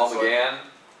the movie. Paul That's McGann.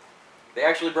 They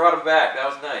actually brought him back. That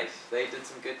was nice. They did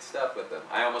some good stuff with him.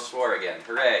 I almost swore again.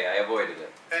 Hooray, I avoided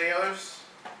it. Any others?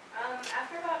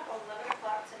 After about 11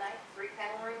 o'clock tonight, 3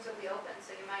 panel rooms will be open,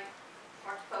 so you might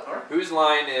watch poker. Alright. Whose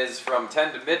line is from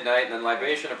 10 to midnight, and then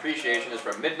libation appreciation is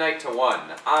from midnight to 1.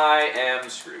 I am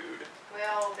screwed.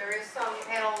 Well, there is some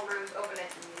panel rooms open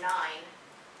at 9.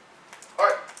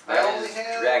 Alright, I That only is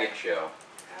have. Dragon Show.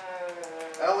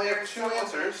 I only have There's 2 some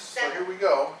answers, so 7. here we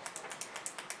go.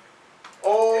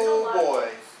 There's a Oh lot of boy,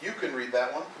 you can read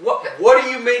that one. What are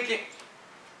you making?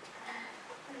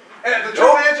 And the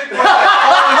True Magic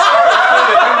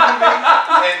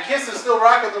and Kiss is still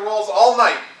rocking the rolls all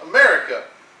night. America.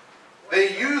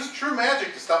 They use True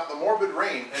Magic to stop the morbid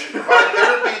rain and to provide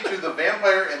therapy to the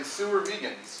vampire and sewer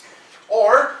vegans.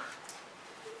 Or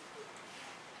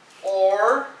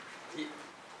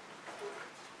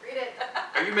Read it.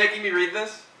 Are you making me read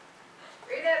this?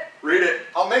 Read it. Read it.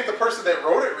 I'll make the person that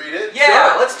wrote it read it.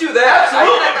 Yeah, let's do that. I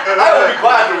will be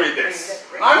glad to read this.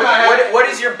 I'm not having. What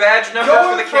is your badge number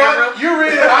Go for the in front, camera? you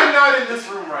read it. I'm not in this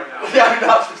room right now. Yeah, I'm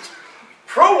not.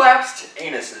 Prolapsed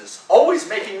anuses, always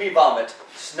making me vomit.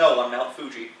 Snow on Mount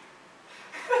Fuji.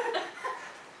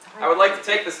 I would like to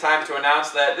take this time to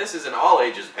announce that this is an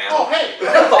all-ages panel. Oh, hey.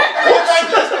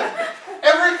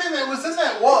 Everything that was in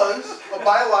that was a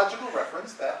biological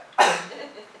reference that. Was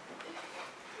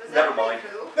Never that mind.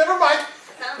 Who? Never mind.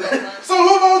 Sounds like fun. So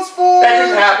who votes for? That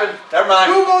didn't happen. Never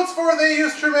mind. Who votes for they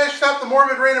use True Magic to stop the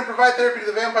morbid rain and provide therapy to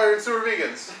the vampire and sewer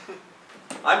vegans?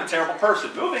 I'm a terrible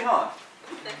person. Moving on.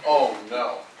 Oh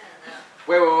no.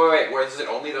 Wait. Was it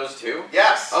only those 2?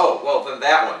 Yes. Oh, well, then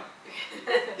that one.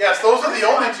 Yes, those are the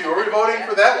only 2. Are we voting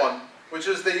for that one? Which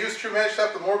is they use True Magic to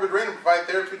stop the morbid rain and provide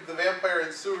therapy to the vampire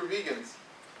and sewer vegans.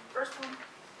 First one.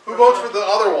 Who votes for the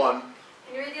other one?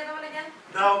 Can you read the other one again?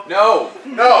 No. No.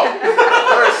 No.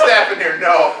 There's staff in here.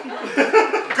 No.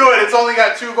 Good. It's only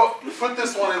got 2 votes. Put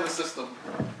this one in the system.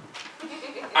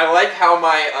 I like how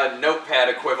my notepad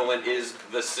equivalent is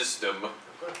the system.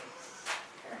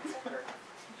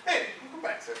 Hey, come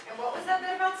back, sir. And what was that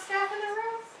bit about staff in the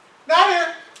room? Not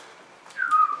here.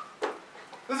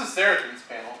 This is Saracen's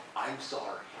panel. I'm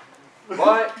sorry.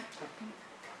 What?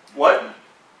 What?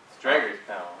 It's Drag Race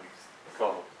panel. It's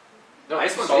called. No,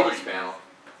 this one's sorry. Iggy's panel.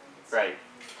 Right.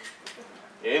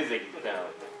 It is Iggy's panel.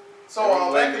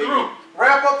 So back to the room.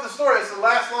 Wrap up the story. It's the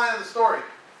last line of the story.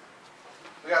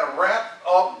 We gotta wrap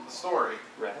up the story.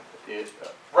 Wrap it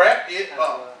up. Wrap it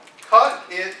up. Cut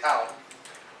it out.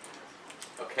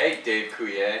 Okay, Dave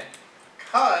Coulier.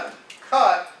 Cut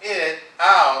it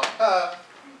out.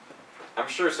 I'm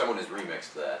sure someone has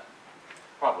remixed that.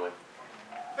 Probably.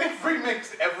 They've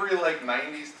remixed every like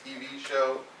 90s TV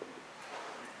show.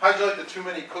 How'd you like the Too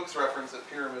Many Cooks reference at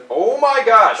Pyramid? Oh my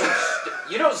gosh!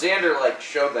 You know Xander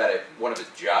showed that at one of his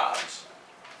jobs.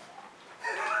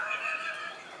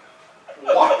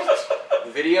 What?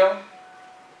 The video?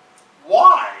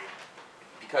 Why?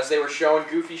 Because they were showing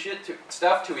goofy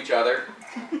stuff to each other.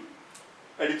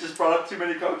 And you just brought up Too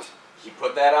Many Cooks? He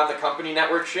put that on the company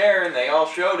network share, and they all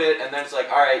showed it, and then it's like,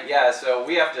 alright, yeah, so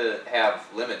we have to have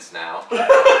limits now. It's not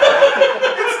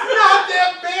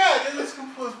that bad. It was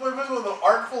one of the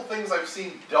artful things I've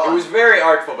seen done. It was very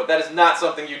artful, but that is not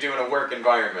something you do in a work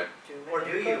environment. Or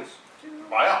do you?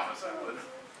 My office, I would.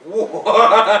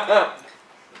 What?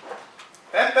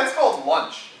 That's called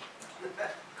lunch.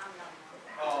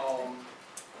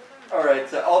 All right,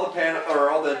 so all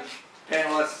the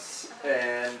panelists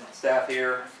and staff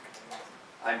here.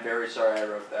 I'm very sorry I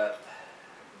wrote that.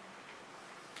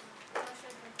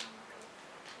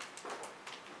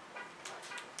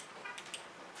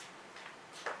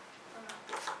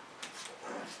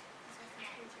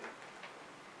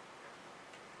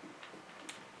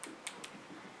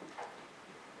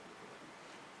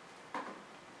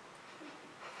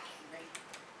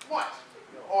 What?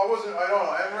 Oh, I wasn't. I don't know.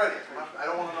 I'm ready. I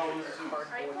don't want to know who's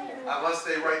unless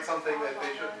they write something that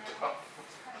they shouldn't. Oh.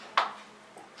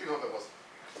 You know what that was.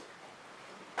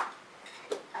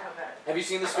 I don't got it. Have you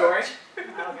seen the story? I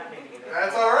don't got it either.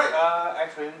 That's all right.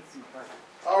 Actually, I didn't see part.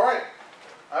 All right.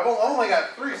 I've only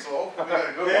got 3, so hopefully we got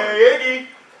a good one. Iggy!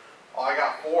 Oh, I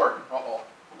got 4. Uh-oh.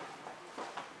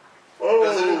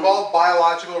 Does it involve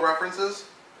biological references?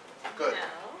 Good.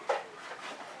 No.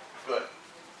 Good.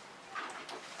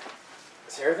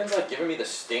 Serafin's giving me the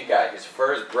stink eye. His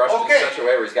fur is brushed Okay. in such a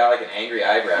way where he's got an angry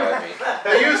eyebrow at me.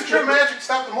 They use True Magic to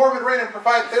stop the morbid rain and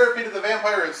provide therapy to the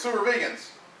vampire and sewer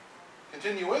vegans.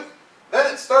 Continue with?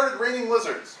 Then it started raining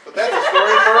lizards, but that's a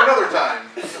story for another time.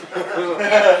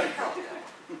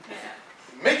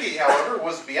 Mickey, however,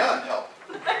 was beyond help.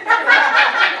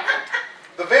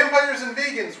 The vampires and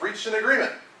vegans reached an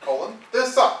agreement,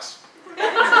 this sucks.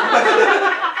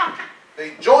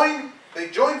 They joined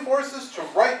forces to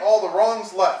right all the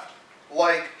wrongs left,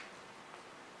 like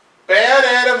bad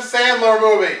Adam Sandler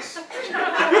movies. In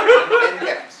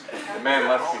caps. The man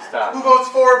must be stopped. Who votes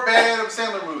for bad Adam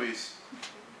Sandler movies?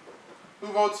 Who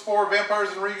votes for vampires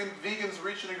and vegans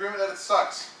reach an agreement that it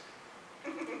sucks?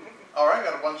 Alright,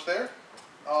 got a bunch there.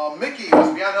 Mickey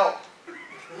was beyond help.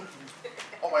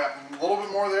 Oh my god, a little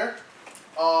bit more there.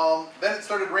 Then it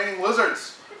started raining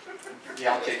lizards.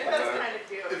 Yeah, I'll take my That's vote. kind of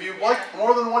cute. If you like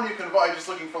more than one, you can vote. I'm just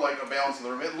looking for like a balance in the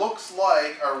room. It looks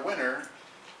like our winner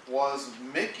was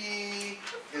Mickey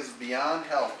is beyond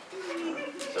help.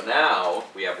 So now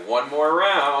we have one more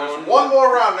round. There's one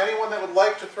more round. Anyone that would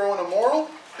like to throw in a moral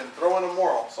can throw in a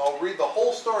moral. So I'll read the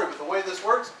whole story, but the way this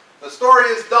works, the story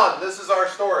is done. This is our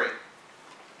story.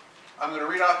 I'm going to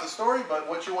read off the story, but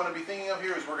what you want to be thinking of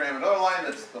here is we're going to have another line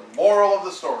that's the moral of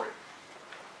the story.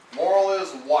 Moral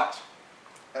is what?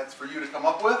 That's for you to come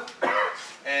up with.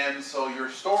 And so your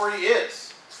story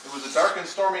is, it was a dark and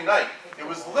stormy night. It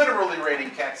was literally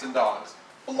raining cats and dogs.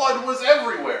 Blood was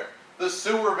everywhere. The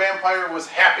sewer vampire was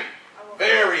happy.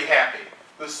 Very happy.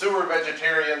 The sewer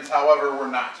vegetarians, however, were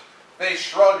not. They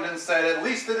shrugged and said, at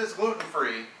least it is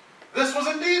gluten-free. This was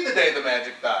indeed the day the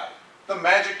magic died. The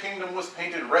Magic Kingdom was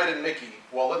painted red in Mickey.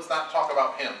 Well, let's not talk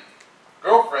about him.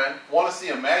 Girlfriend, want to see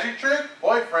a magic trick?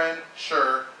 Boyfriend,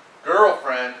 sure.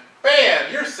 Girlfriend,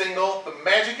 bam, you're single. The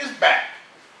magic is back.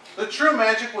 The true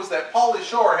magic was that Pauly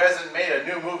Shore hasn't made a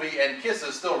new movie and Kiss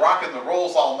is still rocking the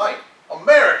rolls all night.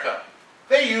 America.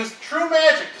 They used true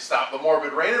magic to stop the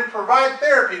morbid rain and provide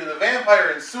therapy to the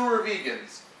vampire and sewer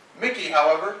vegans. Mickey,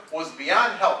 however, was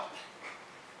beyond help.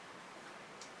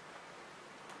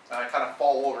 And I kind of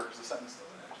fall over because the sentence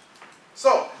doesn't end.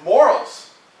 So, morals.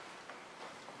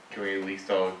 Can we at least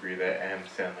all agree that Adam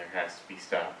Sandler has to be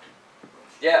stopped?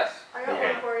 Yes. I got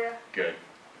Okay. one for you. Good.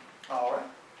 All right.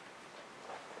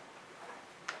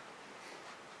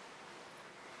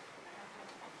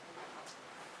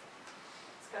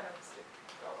 It's kind of a stick.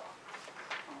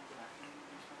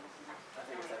 I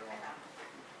think it's everyone.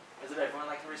 Is it everyone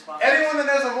like to respond? Anyone that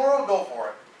has a moral, go for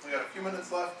it. We got a few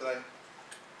minutes left.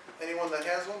 Anyone that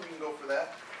has one, you can go for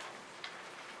that.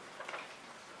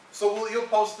 So you'll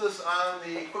post this on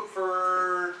the Quick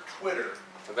for Twitter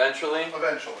Eventually.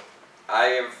 eventually. I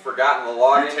have forgotten the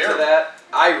login You're to terrible. that.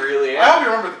 I really I hope am. you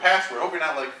remember the password. I hope you're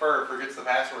not like Fur forgets the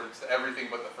passwords to everything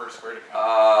but the first square account.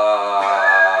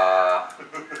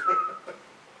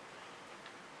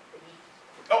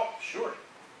 Oh, sure.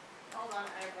 Hold on, I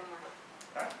have one more.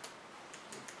 Alright.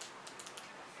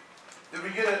 Did we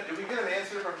get an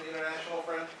answer from the international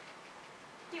friend?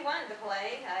 He wanted to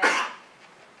play.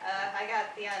 I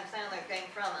got the Adam Sandler thing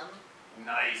from him.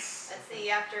 Nice. Let's see,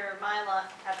 after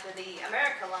the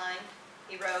America line,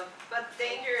 he wrote, but the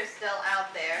danger is still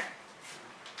out there.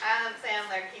 Adam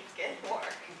Sandler keeps getting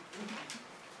work.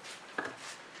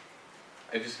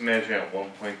 I just imagine at one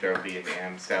point there'll be an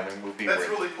Adam Sandler movie That's where,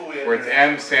 really cool. We had where it's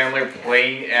Adam international. Sandler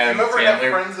playing If Adam you ever have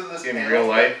Sandler friends in this in panel real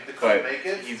life, that couldn't but make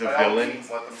it, he's a by all villain, means,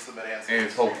 let them submit answers. and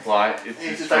his whole plot is He's to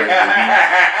just destroy like, movies, I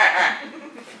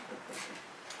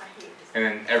hate this. and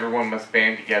then everyone must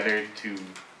band together to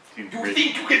rid.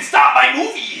 you can stop my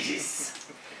movies?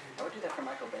 I would do that for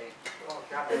Michael Bay. All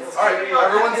right,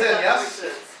 everyone's in, yes?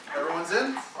 Everyone's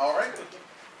in? All right.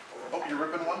 Oh, you're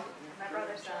ripping one? My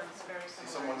brother sounds very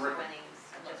someone similar to ripping. Winnings.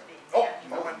 Just being Oh,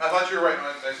 skeptical. I thought you were right. I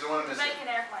just didn't want to miss it. Making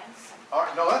airplanes. All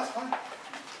right, no, that's fine.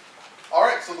 All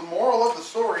right, so the moral of the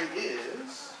story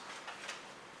is...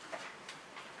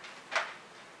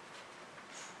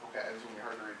 Okay, this is going to be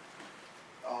hard to read.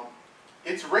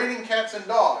 It's raining cats and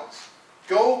dogs.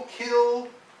 Go kill...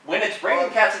 When it's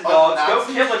raining cats and dogs, go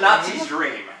kill a Nazi's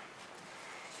dream.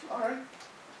 All right.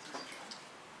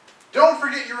 Don't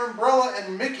forget your umbrella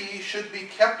and Mickey should be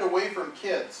kept away from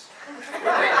kids.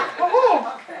 Okay.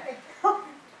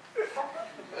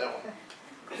 That one.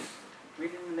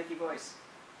 Read it in the Mickey voice.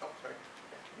 Oh, sorry.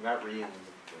 Not really.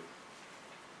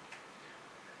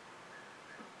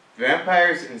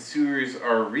 Vampires and sewers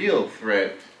are a real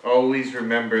threat. Always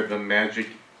remember the magic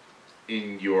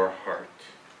in your heart.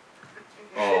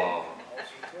 Oh,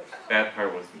 that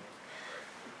part wasn't.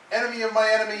 Enemy of my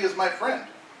enemy is my friend.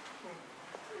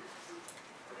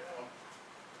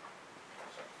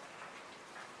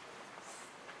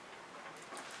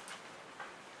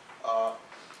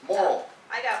 Moral.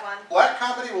 I got one. Black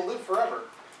comedy will live forever.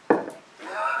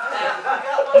 I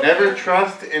got one Never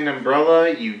trust an umbrella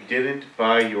you didn't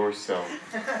buy yourself.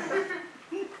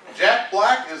 Jack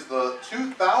Black is the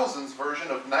 2000s version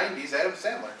of 90s Adam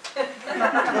Sandler. We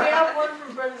have one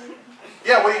from Brendan.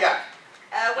 Yeah, what do you got?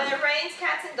 When it rains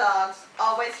cats and dogs,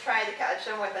 always try to catch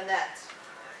them with a net.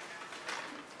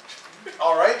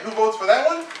 All right, who votes for that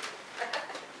one? Let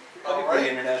me All put the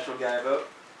right. international guy vote.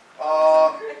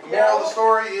 The moral of the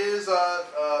story is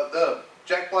the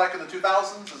Jack Black in the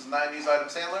 2000s is 90s Adam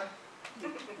Sandler.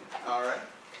 All right.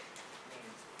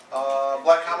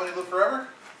 Black comedy live forever.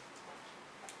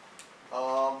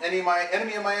 Enemy of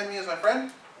my enemy is my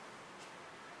friend.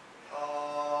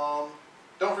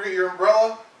 Don't forget your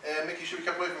umbrella, and Mickey should be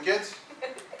kept away from kids.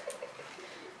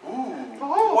 Ooh.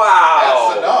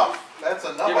 Wow. That's enough. That's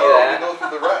enough. Give I me don't that. need to go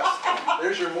through the rest.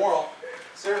 There's your moral.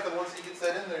 Sarah, then once he gets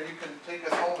that in there, you can take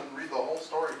us home and read the whole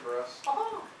story for us.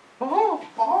 Oh,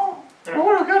 and I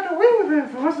would have gotten away with it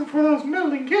if it wasn't for those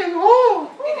meddling kids. Oh!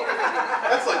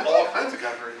 That's like all kinds of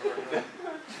copyright.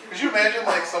 Could you imagine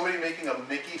like somebody making a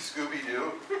Mickey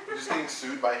Scooby-Doo just getting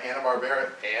sued by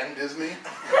Hanna-Barbera and Disney?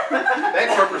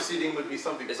 That court proceeding would be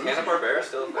something. Is bougie. Hanna-Barbera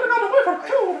still in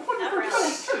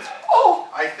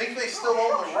I think they still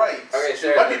own the rights. Okay, It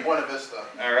Sarah. might be Buena Vista.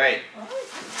 Alright.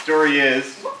 Story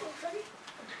is,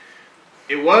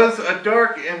 it was a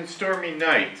dark and stormy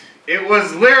night. It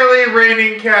was literally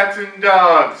raining cats and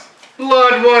dogs.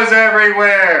 Blood was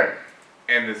everywhere.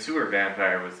 And the sewer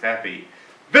vampire was happy.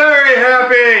 Very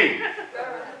happy!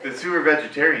 The sewer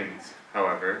vegetarians,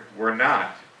 however, were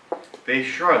not. They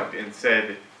shrugged and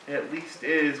said, at least it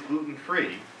is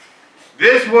gluten-free.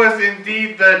 This was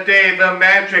indeed the day the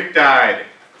magic died.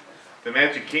 The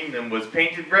Magic Kingdom was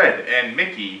painted red, and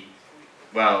Mickey,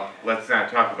 well, let's not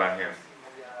talk about him.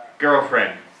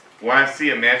 Girlfriend, want to see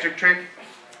a magic trick?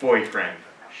 Boyfriend,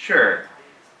 sure.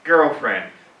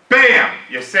 Girlfriend, bam!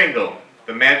 You're single.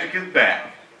 The magic is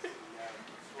back.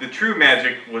 The true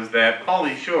magic was that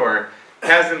Pauly Shore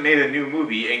hasn't made a new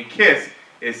movie, and Kiss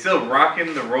is still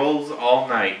rocking the rolls all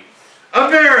night.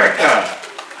 America!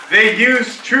 They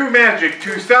used true magic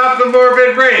to stop the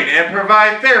morbid rain and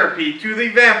provide therapy to the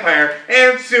vampire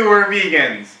and sewer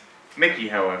vegans. Mickey,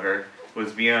 however,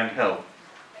 was beyond help.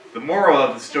 The moral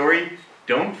of the story,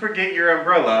 don't forget your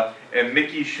umbrella, and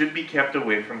Mickey should be kept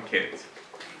away from kids.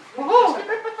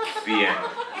 The end.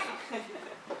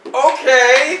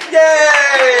 Okay,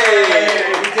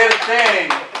 yay! We did a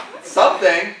thing.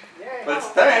 Something, but it's a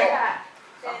thing.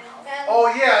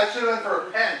 Oh yeah, it should have been for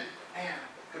a pen. Man,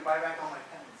 could buy back all my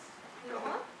pens.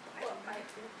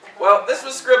 Well, this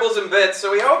was Scribbles and Bits,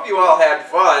 so we hope you all had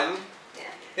fun.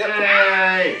 Yep.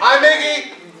 Yay! I'm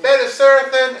Iggy, that is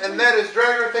Sarathan, and that is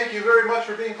Dragger. Thank you very much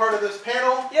for being part of this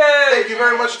panel. Yay! Thank you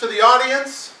very much to the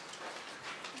audience.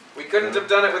 We couldn't have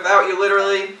done it without you,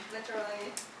 literally.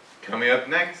 Literally. Coming up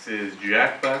next is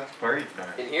Jackbox Party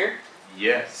Time. In here?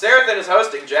 Yes. Sarathan is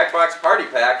hosting Jackbox Party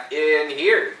Pack in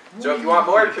here. So if you want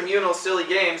more communal silly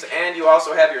games and you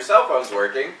also have your cell phones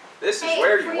working, this is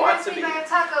where you want to be.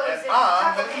 Tacos And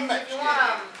I'm the next game. Do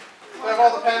I have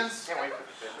all the pens? Thank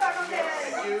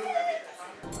you.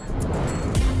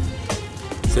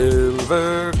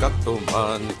 Silver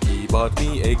Gattoman, he bought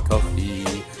me a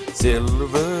coffee.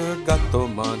 Silver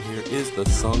Gattoman, here is the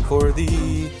song for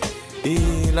thee. He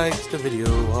likes to video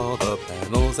all the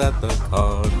panels at the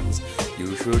cons.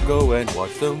 You should go and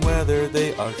watch them whether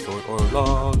they are short or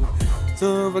long.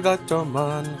 Silver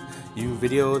Gattoman, you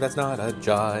video that's not a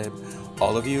jibe.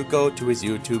 All of you go to his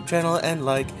YouTube channel and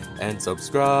like and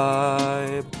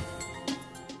subscribe.